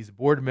 He's a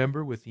board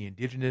member with the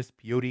Indigenous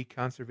Peyote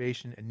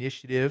Conservation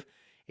Initiative,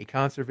 a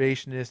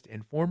conservationist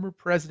and former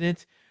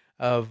president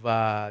of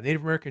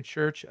Native American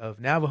Church of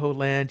Navajo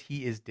Land.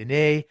 He is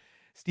Dene.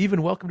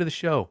 Stephen, welcome to the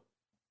show.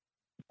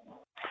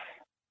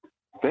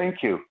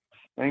 Thank you.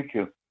 Thank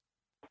you.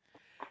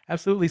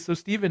 Absolutely. So,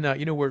 Stephen,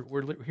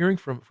 we're hearing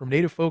from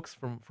Native folks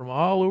from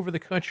all over the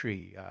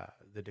country,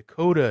 the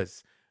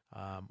Dakotas,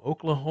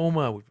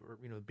 Oklahoma.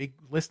 Big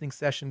listening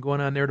session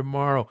going on there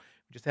tomorrow.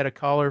 We just had a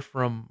caller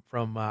from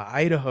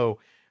Idaho.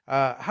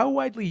 How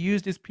widely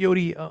used is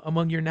peyote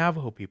among your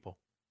Navajo people?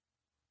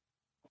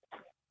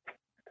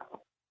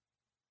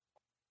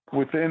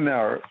 Within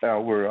our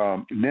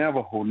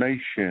Navajo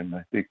Nation,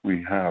 I think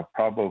we have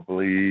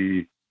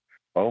probably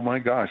over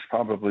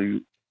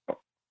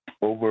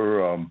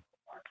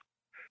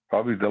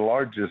probably the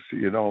largest,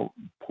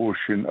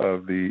 portion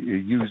of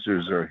the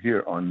users are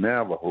here on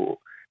Navajo.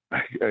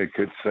 I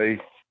could say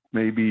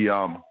maybe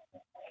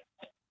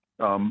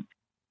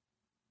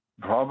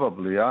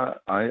probably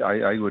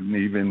I wouldn't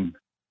even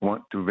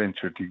want to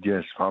venture to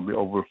guess, probably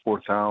over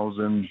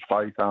 4,000,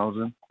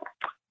 5,000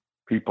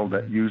 people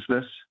that use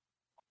this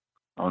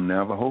on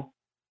Navajo.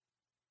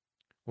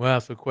 Wow,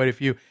 so quite a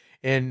few.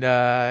 And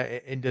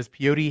does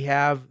peyote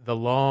have the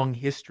long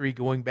history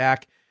going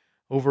back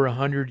over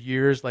 100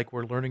 years, like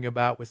we're learning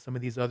about with some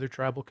of these other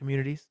tribal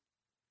communities?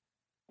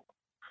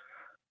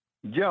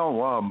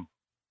 Yeah,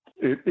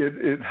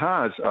 it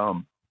has.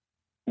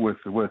 With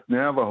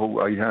Navajo,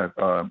 I have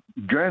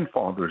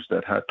grandfathers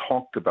that had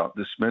talked about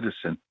this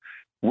medicine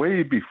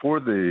way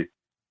before the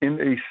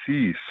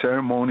NAC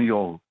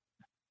ceremonial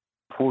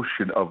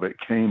portion of it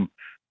came.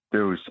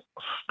 There was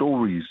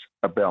stories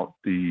about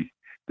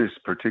this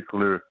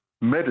particular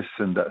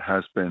medicine that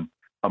has been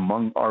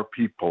among our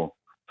people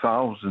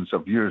thousands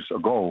of years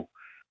ago.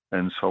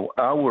 And so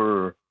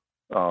our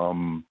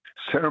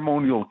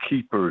ceremonial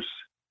keepers,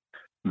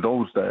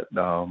 those that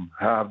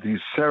have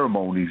these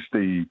ceremonies,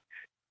 they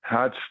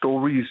had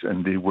stories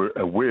and they were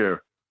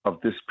aware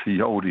of this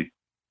peyote,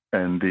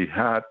 and they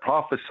had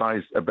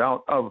prophesied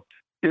about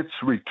its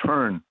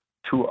return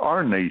to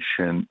our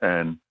nation.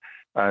 And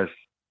as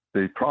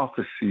the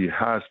prophecy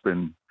has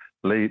been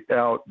laid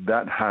out,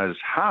 that has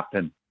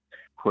happened,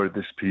 where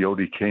this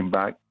peyote came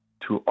back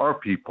to our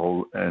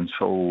people. And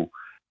so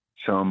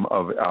some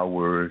of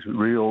our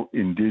real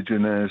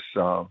indigenous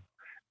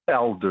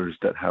elders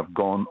that have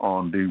gone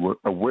on, they were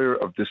aware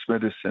of this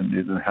medicine.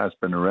 It has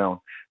been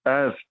around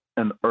as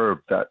an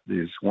herb that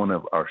is one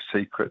of our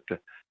sacred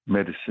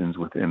medicines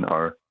within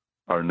our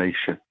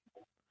nation.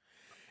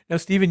 Now,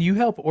 Stephen, you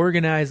help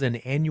organize an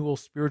annual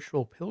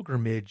spiritual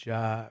pilgrimage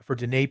for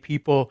Dene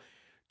people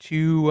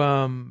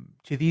to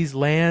these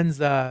lands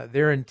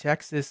there in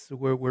Texas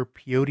where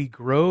peyote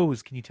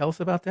grows. Can you tell us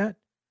about that?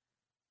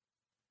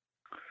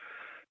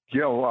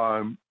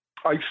 Yeah,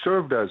 I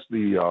served as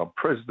the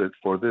president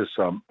for this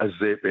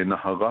Azep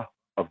Nahaga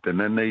of the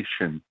Dene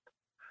Nation,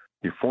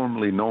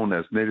 formerly known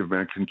as Native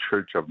American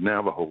Church of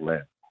Navajo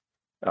Land.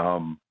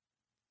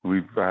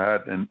 We've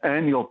had an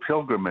annual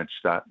pilgrimage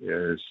that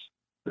is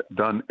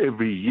done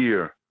every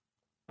year.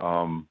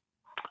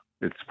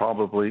 It's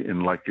probably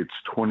in its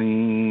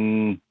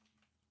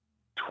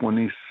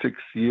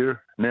 26th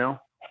year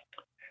now,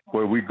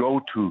 where we go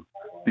to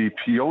the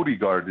peyote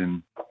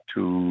garden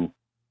to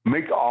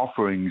make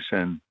offerings.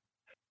 And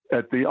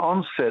at the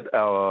onset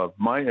of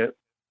my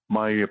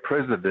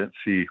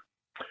presidency,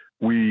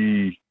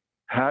 we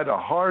had a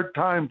hard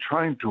time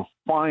trying to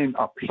find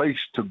a place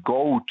to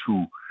go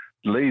to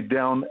lay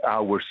down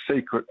our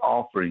sacred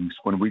offerings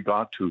when we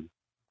got to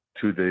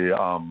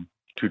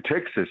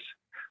Texas,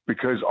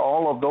 because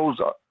all of those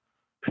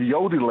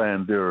peyote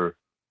land,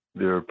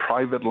 they're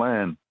private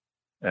land,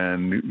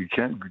 and we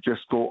can't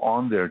just go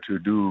on there to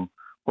do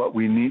what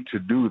we need to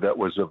do. That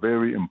was a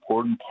very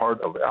important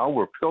part of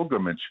our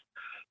pilgrimage.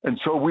 And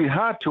so we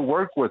had to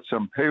work with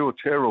some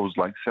peyoteros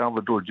like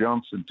Salvador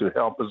Johnson to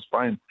help us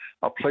find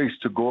a place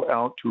to go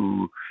out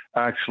to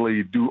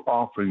actually do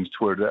offerings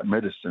to where that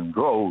medicine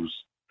grows.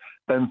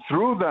 And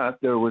through that,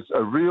 there was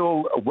a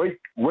real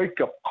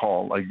wake-up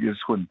call, I guess,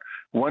 when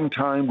one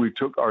time we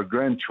took our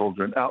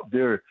grandchildren out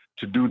there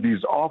to do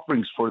these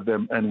offerings for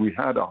them, and we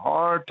had a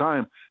hard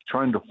time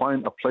trying to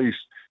find a place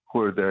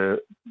where the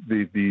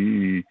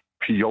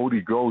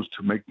peyote grows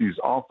to make these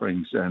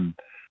offerings. And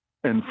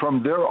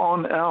from there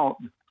on out,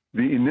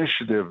 the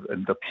initiative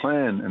and the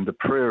plan and the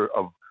prayer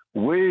of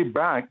way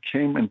back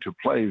came into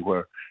play,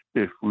 where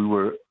if we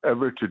were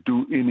ever to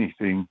do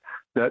anything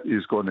that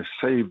is going to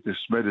save this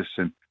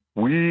medicine,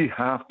 we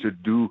have to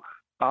do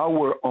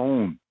our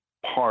own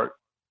part.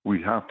 We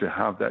have to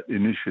have that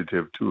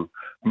initiative to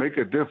make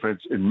a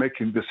difference in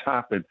making this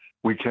happen.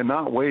 We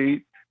cannot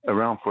wait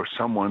around for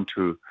someone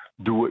to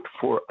do it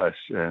for us.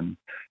 And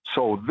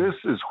so this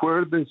is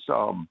where this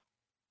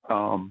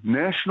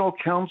National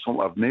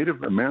Council of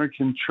Native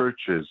American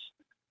Churches,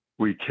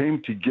 we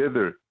came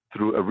together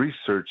through a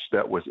research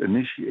that was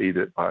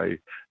initiated by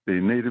the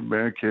Native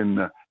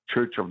American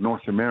Church of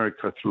North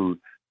America through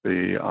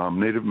the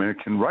Native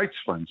American Rights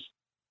Funds,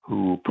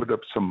 who put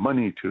up some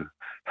money to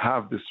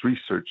have this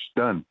research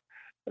done.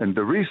 And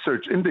the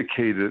research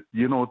indicated,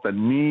 the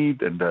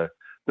need and the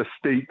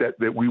state that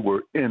we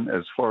were in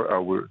as far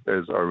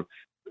as our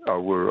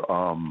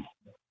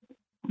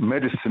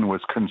medicine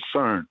was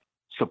concerned,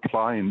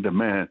 supply and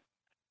demand.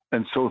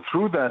 And so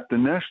through that, the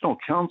National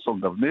Council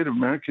of Native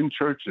American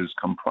Churches,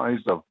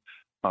 comprised of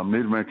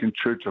Native American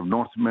Church of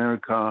North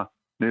America,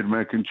 Native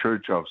American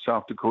Church of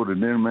South Dakota,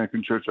 Native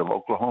American Church of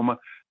Oklahoma,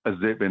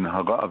 Azeb and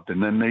Haga of the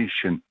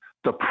Nation.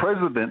 The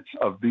presidents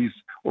of these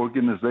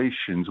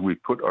organizations, we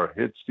put our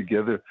heads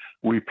together,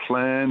 we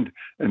planned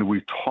and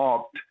we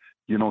talked,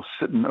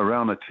 sitting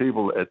around a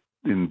table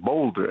in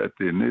Boulder at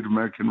the Native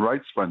American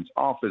Rights Fund's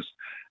office,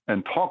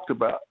 and talked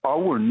about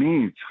our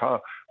needs.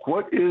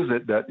 What is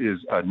it that is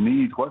a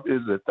need? What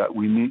is it that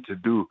we need to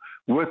do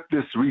with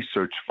this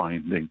research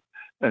finding?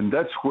 And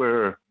that's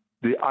where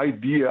the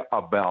idea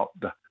about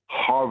the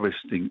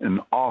harvesting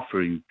and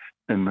offering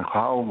and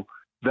how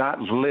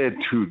that led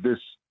to this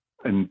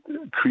and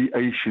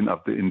creation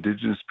of the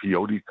Indigenous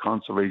Peyote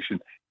Conservation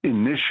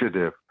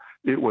Initiative.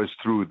 It was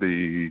through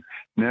the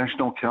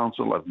National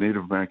Council of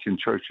Native American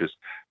Churches,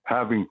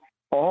 having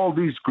all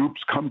these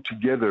groups come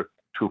together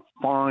to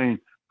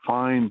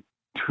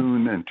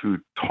fine-tune and to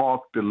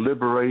talk,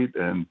 deliberate,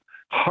 and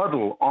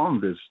huddle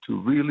on this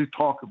to really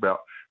talk about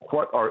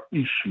what our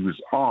issues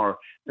are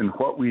and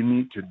what we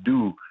need to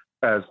do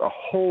as a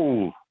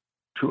whole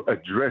to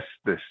address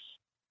this.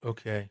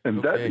 Okay.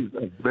 And that is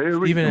a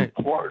very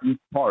important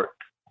part.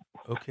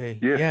 Okay.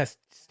 Yes,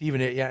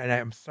 Stephen. Yeah, and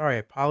I'm sorry. I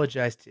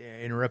apologize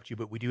to interrupt you,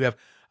 but we do have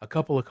a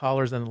couple of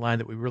callers on the line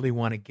that we really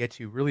want to get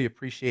to. Really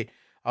appreciate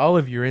all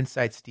of your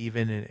insights,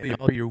 Stephen, and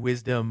all your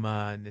wisdom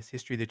and this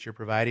history that you're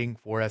providing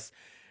for us.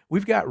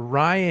 We've got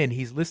Ryan.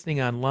 He's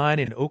listening online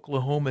in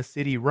Oklahoma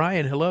City.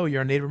 Ryan, hello.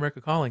 You're on Native America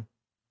Calling.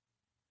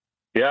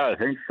 Yeah,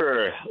 thanks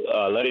for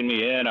letting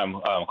me in.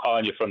 I'm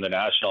calling you from the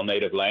National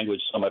Native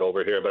Language Summit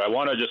over here, but I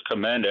want to just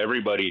commend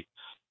everybody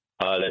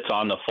that's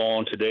on the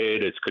phone today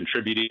that's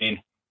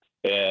contributing,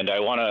 and I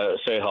want to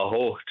say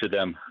hello to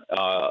them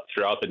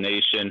throughout the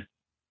nation,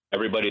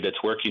 everybody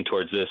that's working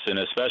towards this, and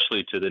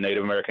especially to the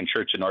Native American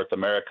Church in North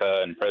America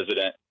and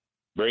President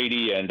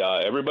Brady and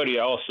everybody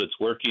else that's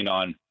working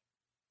on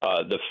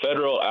the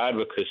federal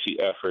advocacy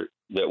effort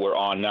that we're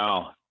on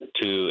now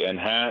to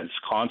enhance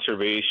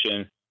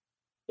conservation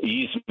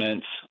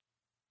easements,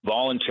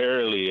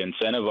 voluntarily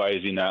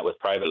incentivizing that with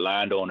private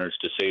landowners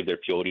to save their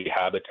peyote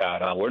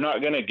habitat. We're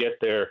not going to get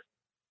there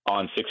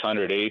on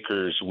 600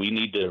 acres. We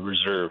need to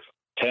reserve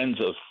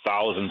tens of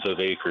thousands of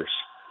acres.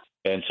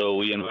 And so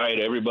we invite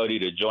everybody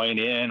to join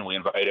in. We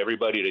invite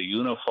everybody to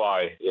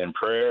unify in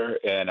prayer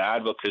and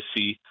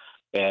advocacy.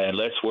 And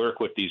let's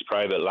work with these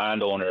private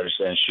landowners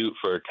and shoot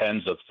for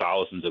tens of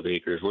thousands of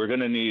acres. We're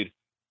going to need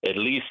at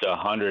least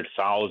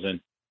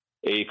 100,000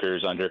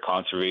 acres under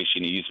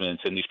conservation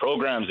easements. And these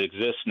programs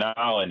exist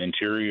now in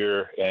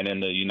Interior and in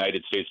the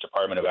United States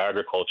Department of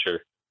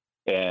Agriculture.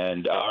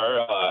 And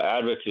our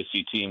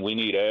advocacy team, we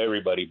need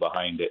everybody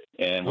behind it.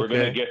 And we're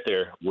going to get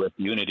there with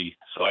unity.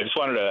 So I just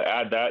wanted to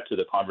add that to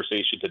the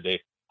conversation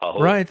today.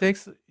 Ryan,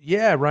 thanks.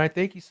 Yeah, Ryan,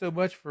 thank you so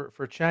much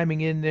for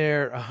chiming in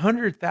there.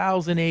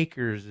 100,000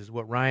 acres is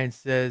what Ryan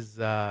says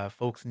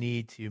folks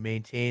need to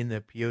maintain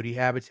the peyote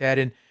habitat.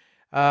 And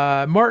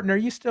Martin, are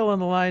you still on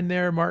the line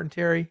there, Martin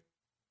Terry?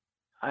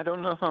 I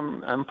don't know if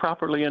I'm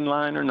properly in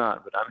line or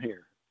not, but I'm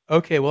here.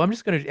 Okay, well, I'm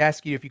just going to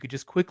ask you if you could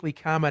just quickly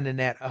comment on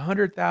that.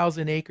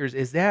 100,000 acres,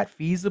 is that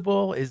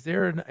feasible?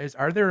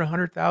 Are there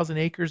 100,000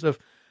 acres of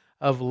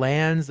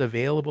lands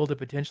available to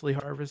potentially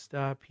harvest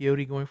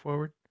peyote going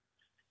forward?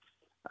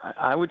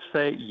 I would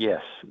say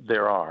yes,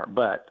 there are,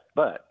 but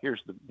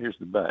here's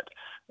the but.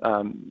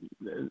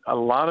 A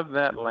lot of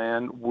that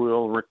land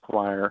will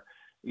require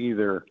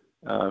either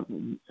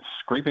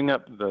scraping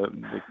up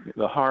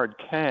the hard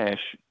cash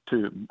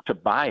to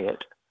buy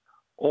it,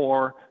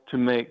 or to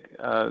make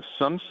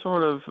some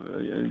sort of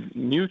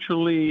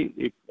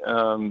mutually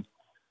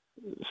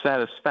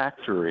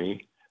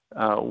satisfactory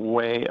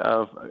way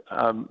of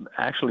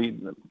actually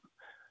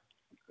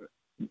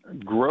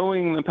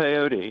growing the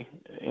peyote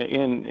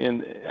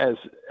in as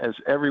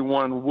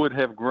everyone would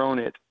have grown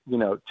it,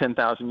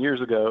 10,000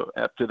 years ago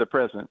up to the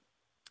present.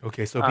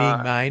 Okay, so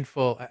being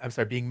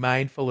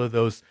mindful of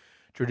those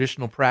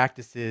traditional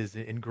practices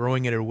and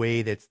growing it in a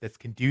way that's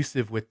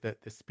conducive with the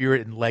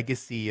spirit and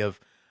legacy of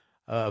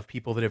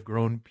people that have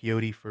grown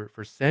peyote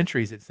for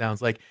centuries, it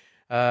sounds like.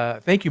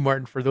 Thank you,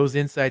 Martin, for those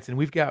insights. And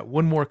we've got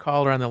one more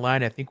caller on the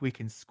line. I think we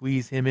can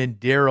squeeze him in.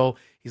 Daryl,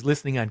 he's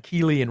listening on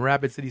Keeley in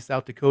Rapid City,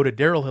 South Dakota.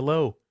 Daryl,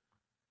 hello.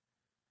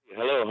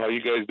 Hello, how are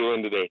you guys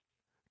doing today?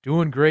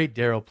 Doing great,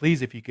 Daryl.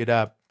 Please, if you could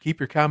keep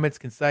your comments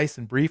concise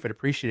and brief, I'd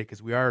appreciate it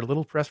because we are a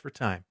little pressed for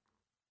time.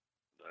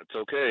 That's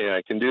okay.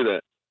 I can do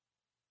that.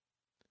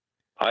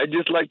 I'd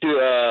just like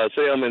to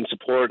say I'm in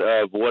support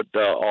of what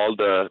all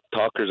the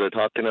talkers are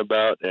talking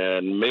about,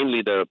 and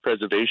mainly the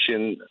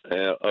preservation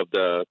of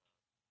the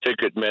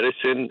sacred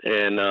medicine,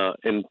 and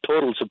in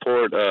total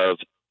support of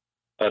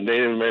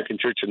Native American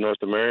Church of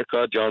North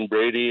America, John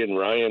Brady and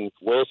Ryan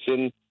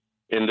Wilson,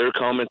 in their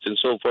comments and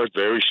so forth.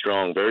 Very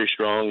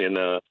strong,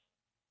 and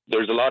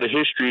there's a lot of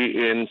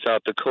history in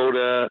South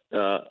Dakota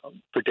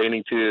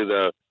pertaining to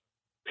the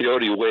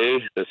Peyote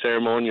Way, the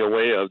ceremonial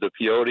way of the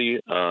Peyote,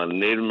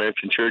 Native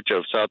American Church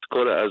of South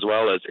Dakota, as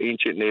well as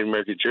ancient Native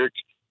American Church,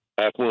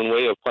 Half Moon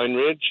Way of Pine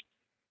Ridge.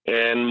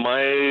 And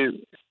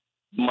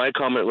my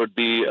comment would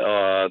be,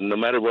 no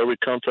matter where we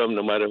come from,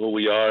 no matter who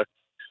we are,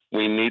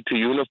 we need to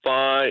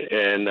unify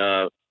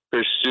and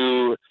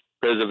pursue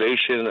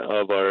preservation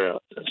of our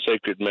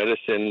sacred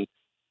medicine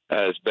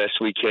as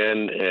best we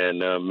can,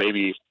 and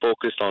maybe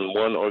focus on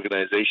one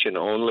organization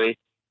only,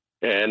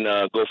 and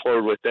go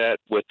forward with that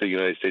with the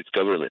United States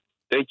government.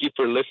 Thank you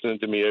for listening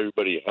to me,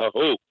 everybody.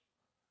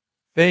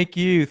 Thank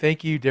you,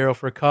 Daryl,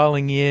 for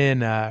calling in.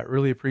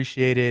 Really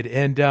appreciate it.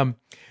 And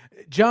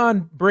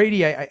John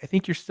Brady, I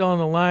think you're still on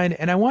the line,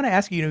 and I want to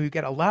ask you, we've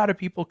got a lot of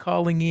people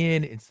calling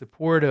in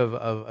support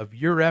of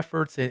your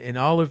efforts and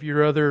all of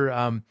your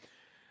other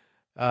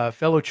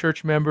fellow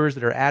church members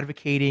that are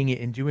advocating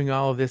and doing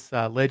all of this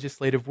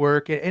legislative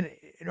work, and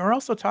are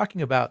also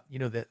talking about,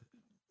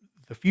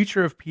 the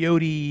future of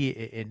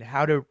peyote and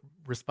how to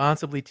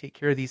responsibly take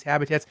care of these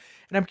habitats.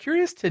 And I'm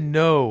curious to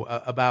know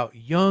about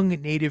young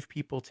Native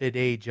people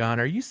today, John.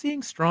 Are you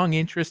seeing strong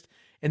interest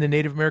in the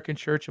Native American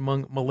Church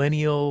among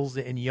millennials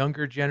and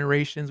younger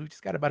generations? We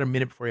just got about a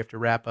minute before we have to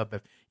wrap up.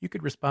 If you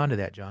could respond to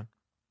that, John.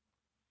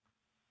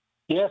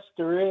 Yes,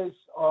 there is.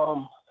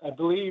 I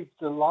believe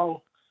the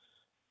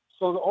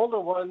older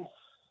ones,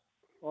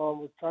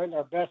 we're trying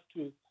our best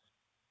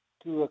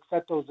to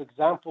accept those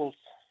examples,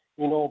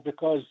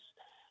 because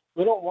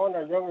we don't want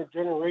our younger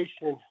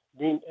generation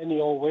being any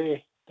old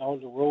way down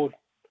the road.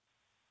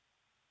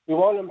 We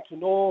want them to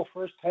know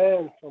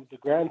firsthand from the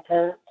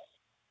grandparents,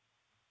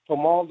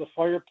 from all the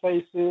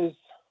fireplaces,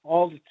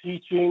 all the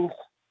teachings,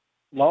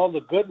 and all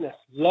the goodness.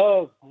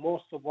 Love,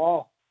 most of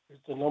all, is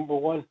the number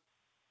one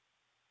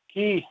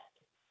key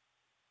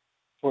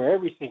for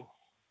everything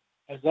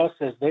as us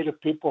as Native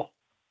people.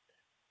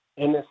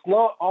 And it's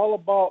not all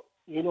about,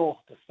 the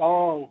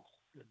songs,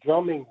 the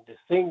drumming, the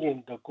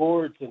singing, the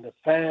gourds and the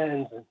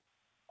fans and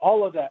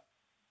all of that.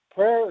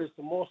 Prayer is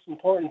the most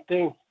important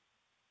thing,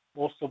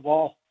 most of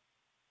all,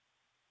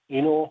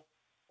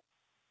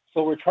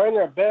 So we're trying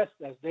our best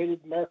as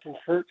Native American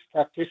Church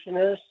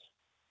practitioners.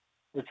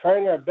 We're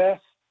trying our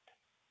best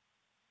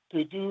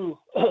to do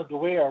the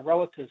way our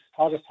relatives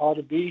taught us how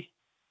to be,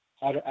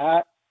 how to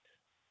act,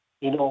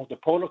 the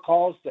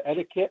protocols, the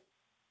etiquette.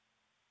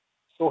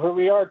 So here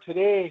we are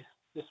today,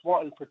 just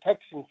wanting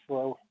protection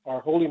for our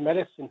holy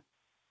medicine.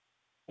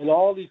 And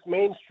all these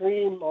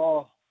mainstream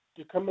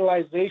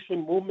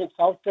decriminalization movements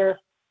out there,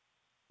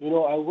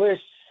 I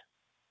wish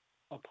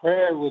a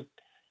prayer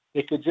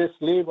they could just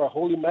leave our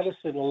holy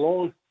medicine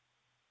alone,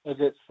 as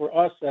it's for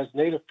us as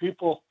Native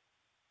people,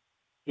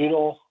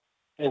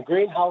 and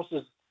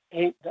greenhouses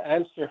ain't the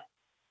answer,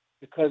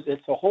 because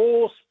it's a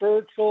whole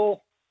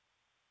spiritual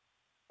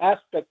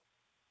aspect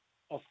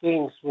of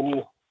things when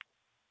you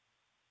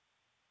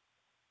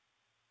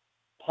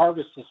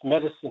harvest this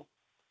medicine.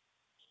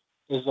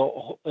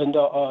 And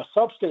the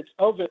substance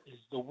of it is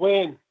the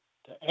wind,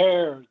 the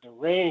air, the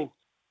rain,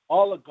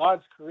 all of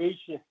God's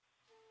creation.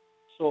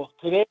 So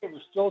today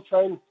we're still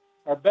trying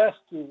our best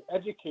to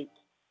educate.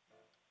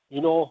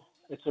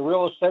 It's a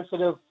real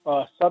sensitive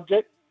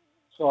subject.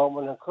 So I'm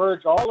going to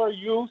encourage all our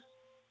youth,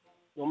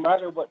 no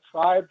matter what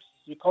tribes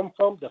you come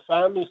from, the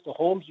families, the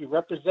homes you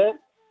represent,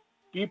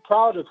 be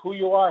proud of who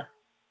you are.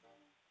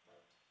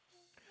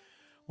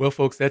 Well,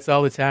 folks, that's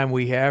all the time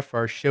we have for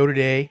our show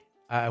today.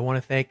 I want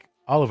to thank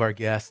all of our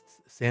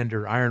guests,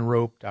 Sander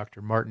Ironrope,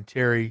 Dr. Martin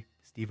Terry,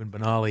 Stephen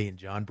Benally, and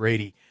John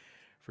Brady,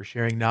 for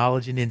sharing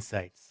knowledge and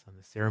insights on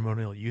the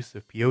ceremonial use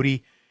of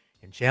peyote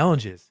and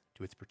challenges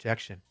to its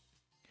protection.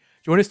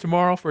 Join us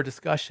tomorrow for a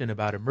discussion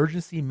about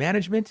emergency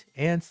management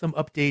and some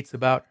updates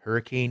about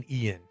Hurricane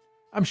Ian.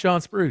 I'm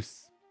Sean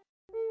Spruce.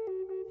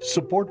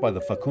 Support by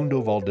the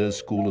Facundo Valdez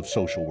School of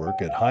Social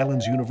Work at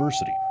Highlands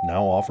University,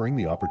 now offering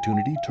the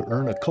opportunity to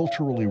earn a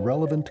culturally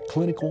relevant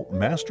clinical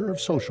Master of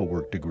Social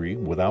Work degree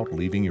without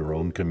leaving your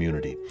own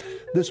community.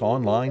 This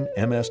online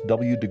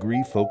MSW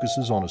degree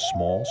focuses on a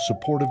small,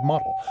 supportive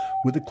model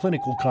with a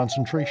clinical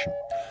concentration.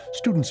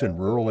 Students in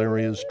rural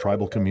areas,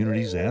 tribal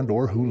communities,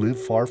 and/or who live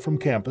far from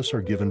campus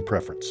are given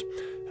preference.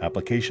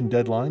 Application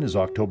deadline is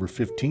October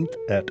 15th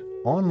at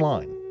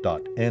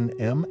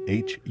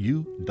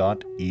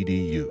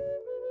online.nmhu.edu.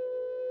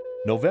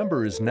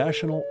 November is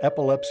National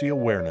Epilepsy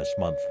Awareness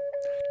Month.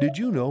 Did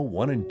you know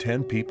 1 in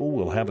 10 people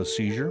will have a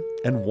seizure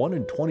and 1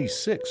 in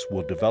 26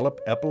 will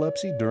develop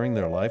epilepsy during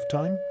their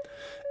lifetime?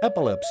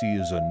 Epilepsy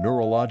is a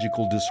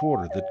neurological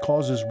disorder that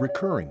causes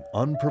recurring,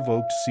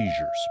 unprovoked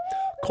seizures.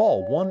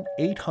 Call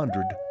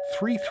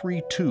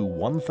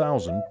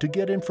 1-800-332-1000 to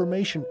get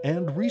information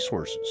and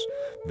resources.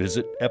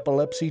 Visit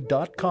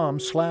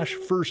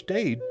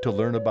epilepsy.com/first-aid to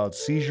learn about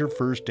seizure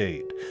first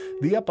aid.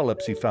 The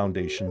Epilepsy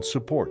Foundation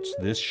supports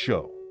this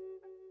show.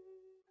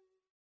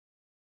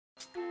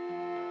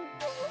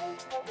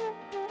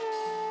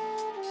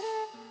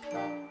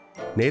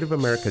 Native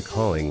America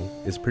Calling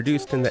is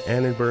produced in the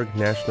Annenberg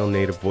National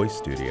Native Voice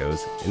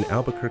Studios in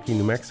Albuquerque,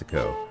 New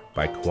Mexico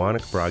by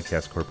Koahnic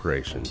Broadcast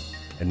Corporation,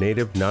 a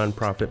Native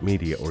nonprofit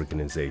media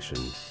organization.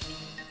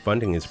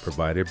 Funding is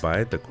provided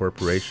by the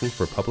Corporation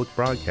for Public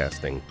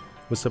Broadcasting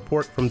with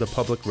support from the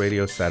Public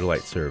Radio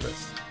Satellite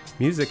Service.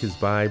 Music is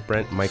by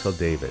Brent Michael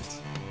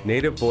Davids.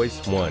 Native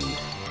Voice One,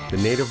 the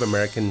Native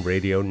American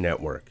Radio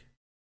Network.